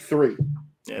 1993?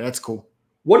 Yeah, that's cool.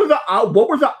 What were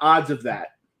the odds of that?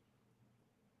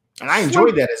 And I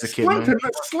enjoyed that as a kid.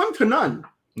 Slim to none.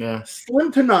 Yeah,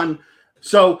 slim to none.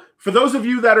 So for those of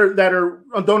you that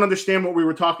don't understand what we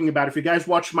were talking about, if you guys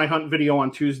watched my hunt video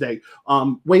on Tuesday,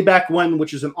 way back when,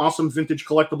 which is an awesome vintage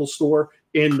collectible store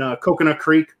in Coconut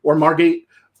Creek or Margate,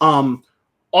 awesome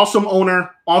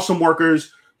owner, awesome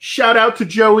workers. Shout out to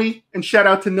Joey and shout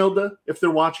out to Nilda if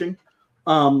they're watching.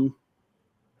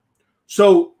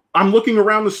 So I'm looking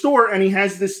around the store and he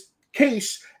has this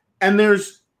case and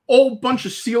there's a whole bunch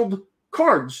of sealed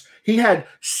cards. He had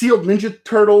sealed Ninja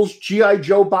Turtles, G.I.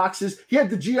 Joe boxes. He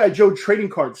had the G.I. Joe trading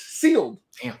cards sealed.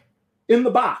 Damn. In the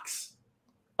box,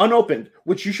 unopened,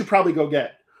 which you should probably go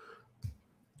get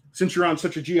since you're on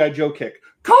such a G.I. Joe kick.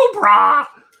 Cobra!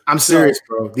 I'm serious,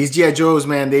 bro. These G.I. Joes,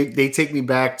 man, they take me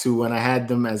back to when I had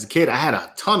them as a kid. I had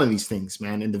a ton of these things,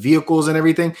 man, and the vehicles and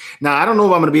everything. Now, I don't know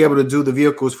if I'm going to be able to do the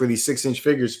vehicles for these 6-inch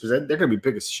figures because they're going to be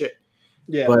big as shit.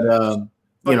 Yeah. But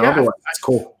you know, otherwise, it's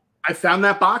cool. I found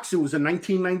that box. It was a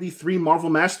 1993 Marvel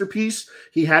Masterpiece.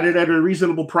 He had it at a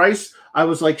reasonable price. I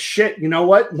was like, shit, you know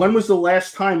what? When was the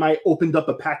last time I opened up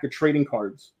a pack of trading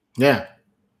cards? Yeah.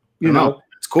 You know,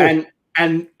 it's cool.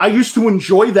 And I used to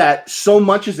enjoy that so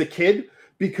much as a kid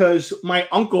because my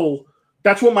uncle,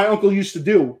 that's what my uncle used to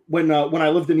do when I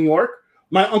lived in New York.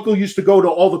 My uncle used to go to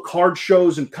all the card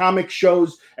shows and comic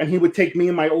shows, and he would take me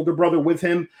and my older brother with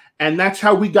him. And that's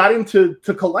how we got into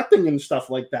collecting and stuff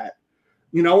like that.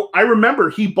 You know, I remember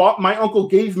my uncle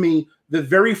gave me the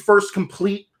very first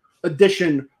complete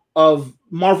edition of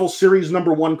Marvel Series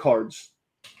 #1 cards.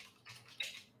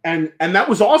 And that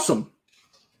was awesome.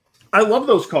 I love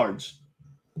those cards.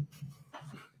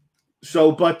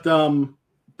 So,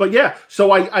 but yeah,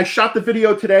 so I shot the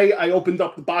video today. I opened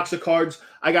up the box of cards.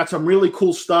 I got some really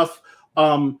cool stuff.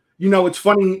 You know, it's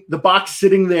funny, the box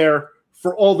sitting there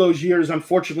for all those years,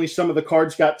 unfortunately, some of the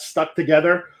cards got stuck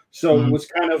together. So it was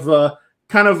kind of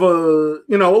a,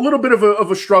 you know, a little bit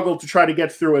of a struggle to try to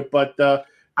get through it. But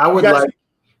I would like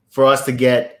for us to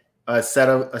get a set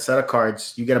of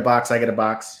cards. You get a box, I get a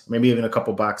box, maybe even a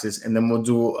couple boxes, and then we'll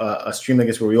do a stream like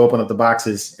this where we open up the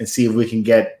boxes and see if we can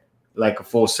get like a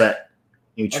full set.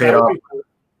 You trade off. Cool.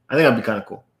 I think that'd be kind of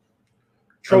cool.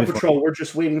 Troll Patrol. We're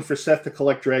just waiting for Seth to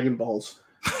collect Dragon Balls.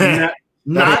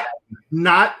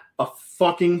 not a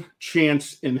fucking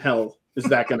chance in hell is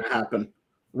that going to happen.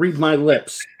 Read my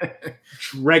lips.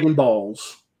 Dragon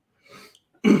Balls.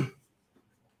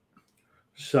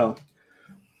 So,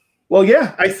 well,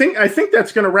 yeah, I think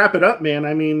that's going to wrap it up, man.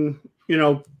 I mean, you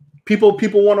know, people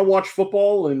want to watch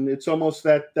football, and it's almost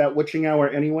that witching hour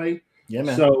anyway. Yeah,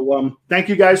 man. So, thank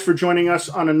you guys for joining us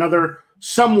on another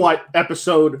somewhat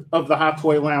episode of the Hot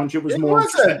Toy Lounge. It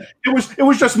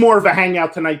was just more of a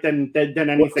hangout tonight than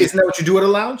anything. Isn't that what you do at a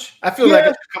lounge? I feel like I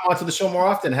should come on to the show more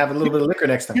often and have a little bit of liquor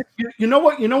next time. You know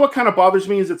what kind of bothers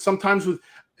me is that sometimes and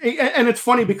it's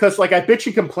funny because like I bitch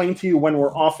and complain to you when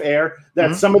we're off air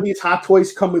that some of these Hot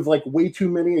Toys come with like way too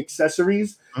many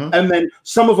accessories, and then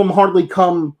some of them hardly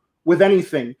come with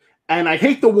anything. And I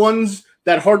hate the ones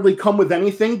that hardly come with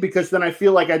anything because then I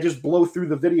feel like I just blow through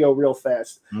the video real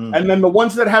fast. And then the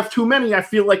ones that have too many, I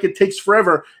feel like it takes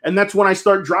forever. And that's when I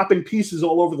start dropping pieces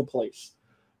all over the place,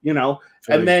 you know?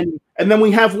 And then we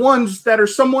have ones that are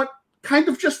somewhat kind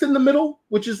of just in the middle,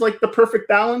 which is like the perfect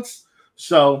balance.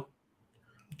 So,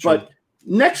 but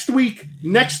next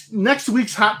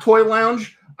week's Hot Toy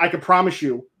Lounge, I can promise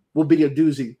you will be a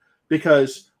doozy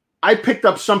because I picked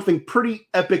up something pretty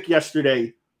epic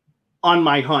yesterday on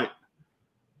my hunt.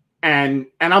 And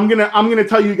I'm gonna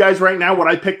tell you guys right now what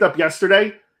I picked up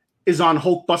yesterday is on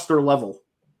Hulkbuster level.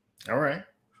 All right.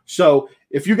 So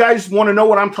if you guys want to know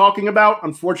what I'm talking about,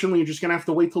 unfortunately, you're just gonna have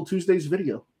to wait till Tuesday's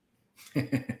video.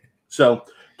 So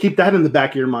keep that in the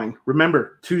back of your mind.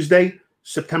 Remember, Tuesday,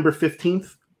 September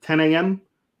 15th, 10 a.m.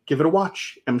 Give it a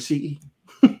watch. MCE.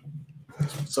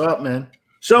 What's up, man?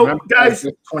 So, Remember, guys,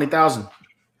 20,000.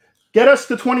 Get us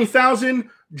to 20,000.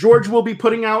 George will be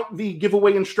putting out the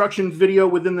giveaway instructions video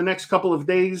within the next couple of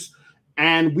days,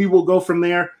 and we will go from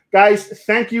there. Guys,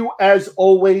 thank you as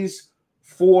always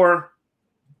for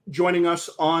joining us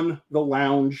on the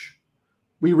lounge.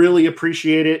 We really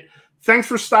appreciate it. Thanks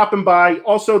for stopping by.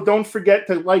 Also, don't forget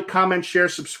to like, comment, share,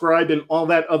 subscribe, and all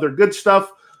that other good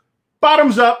stuff.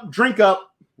 Bottoms up, drink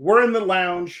up. We're in the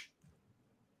lounge,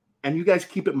 and you guys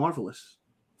keep it marvelous.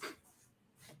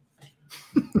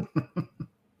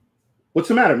 What's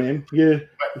the matter, man?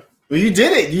 Well, you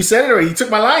did it. You said it already. You took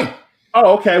my line.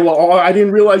 Oh, okay. Well, I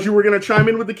didn't realize you were going to chime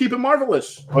in with the keep it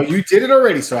marvelous. Well, you did it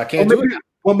already, so I can't do it.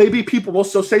 Well, maybe people will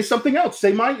still say something else.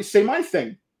 Say my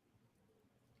thing.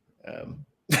 I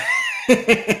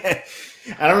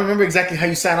don't remember exactly how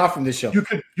you sign off from this show. You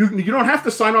don't have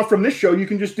to sign off from this show. You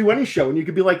can just do any show, and you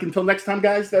could be like, "Until next time,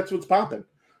 guys. That's what's popping."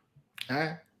 All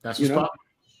right, that's what's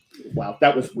popping. Wow,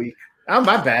 that was weak. Oh,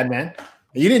 my bad, man.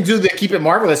 You didn't do the keep it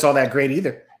marvelous all that great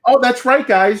either. Oh, that's right,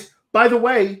 guys. By the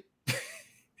way,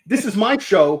 this is my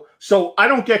show, so I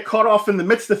don't get caught off in the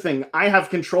midst of thing. I have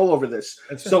control over this.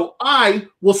 So I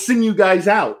will sing you guys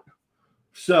out.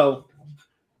 So,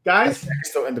 guys. I can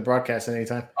still end the broadcast at any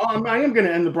time. I am going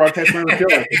to end the broadcast when I feel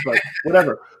like it, but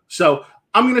whatever. So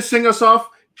I'm going to sing us off.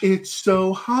 It's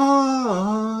so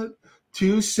hard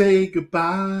to say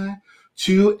goodbye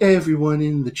to everyone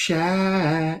in the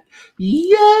chat.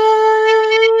 Yeah.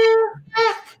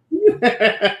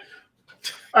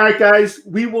 All right, guys.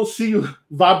 We will see you.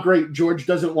 Bob Great. George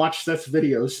doesn't watch Seth's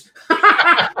videos.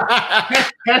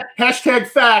 Hashtag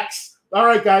facts. All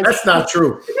right, guys. That's not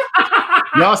true.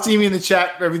 Y'all see me in the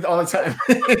chat all the time.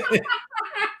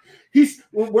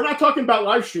 We're not talking about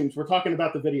live streams. We're talking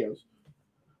about the videos.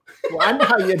 Well, I know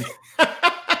how you...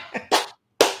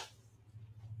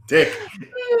 Dick.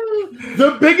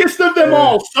 The biggest of them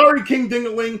all. Sorry, King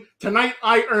Dingaling. Tonight,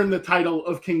 I earned the title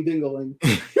of King Dingaling.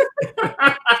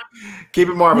 Keep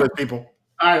it marvelous, people.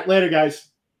 All right, later, guys.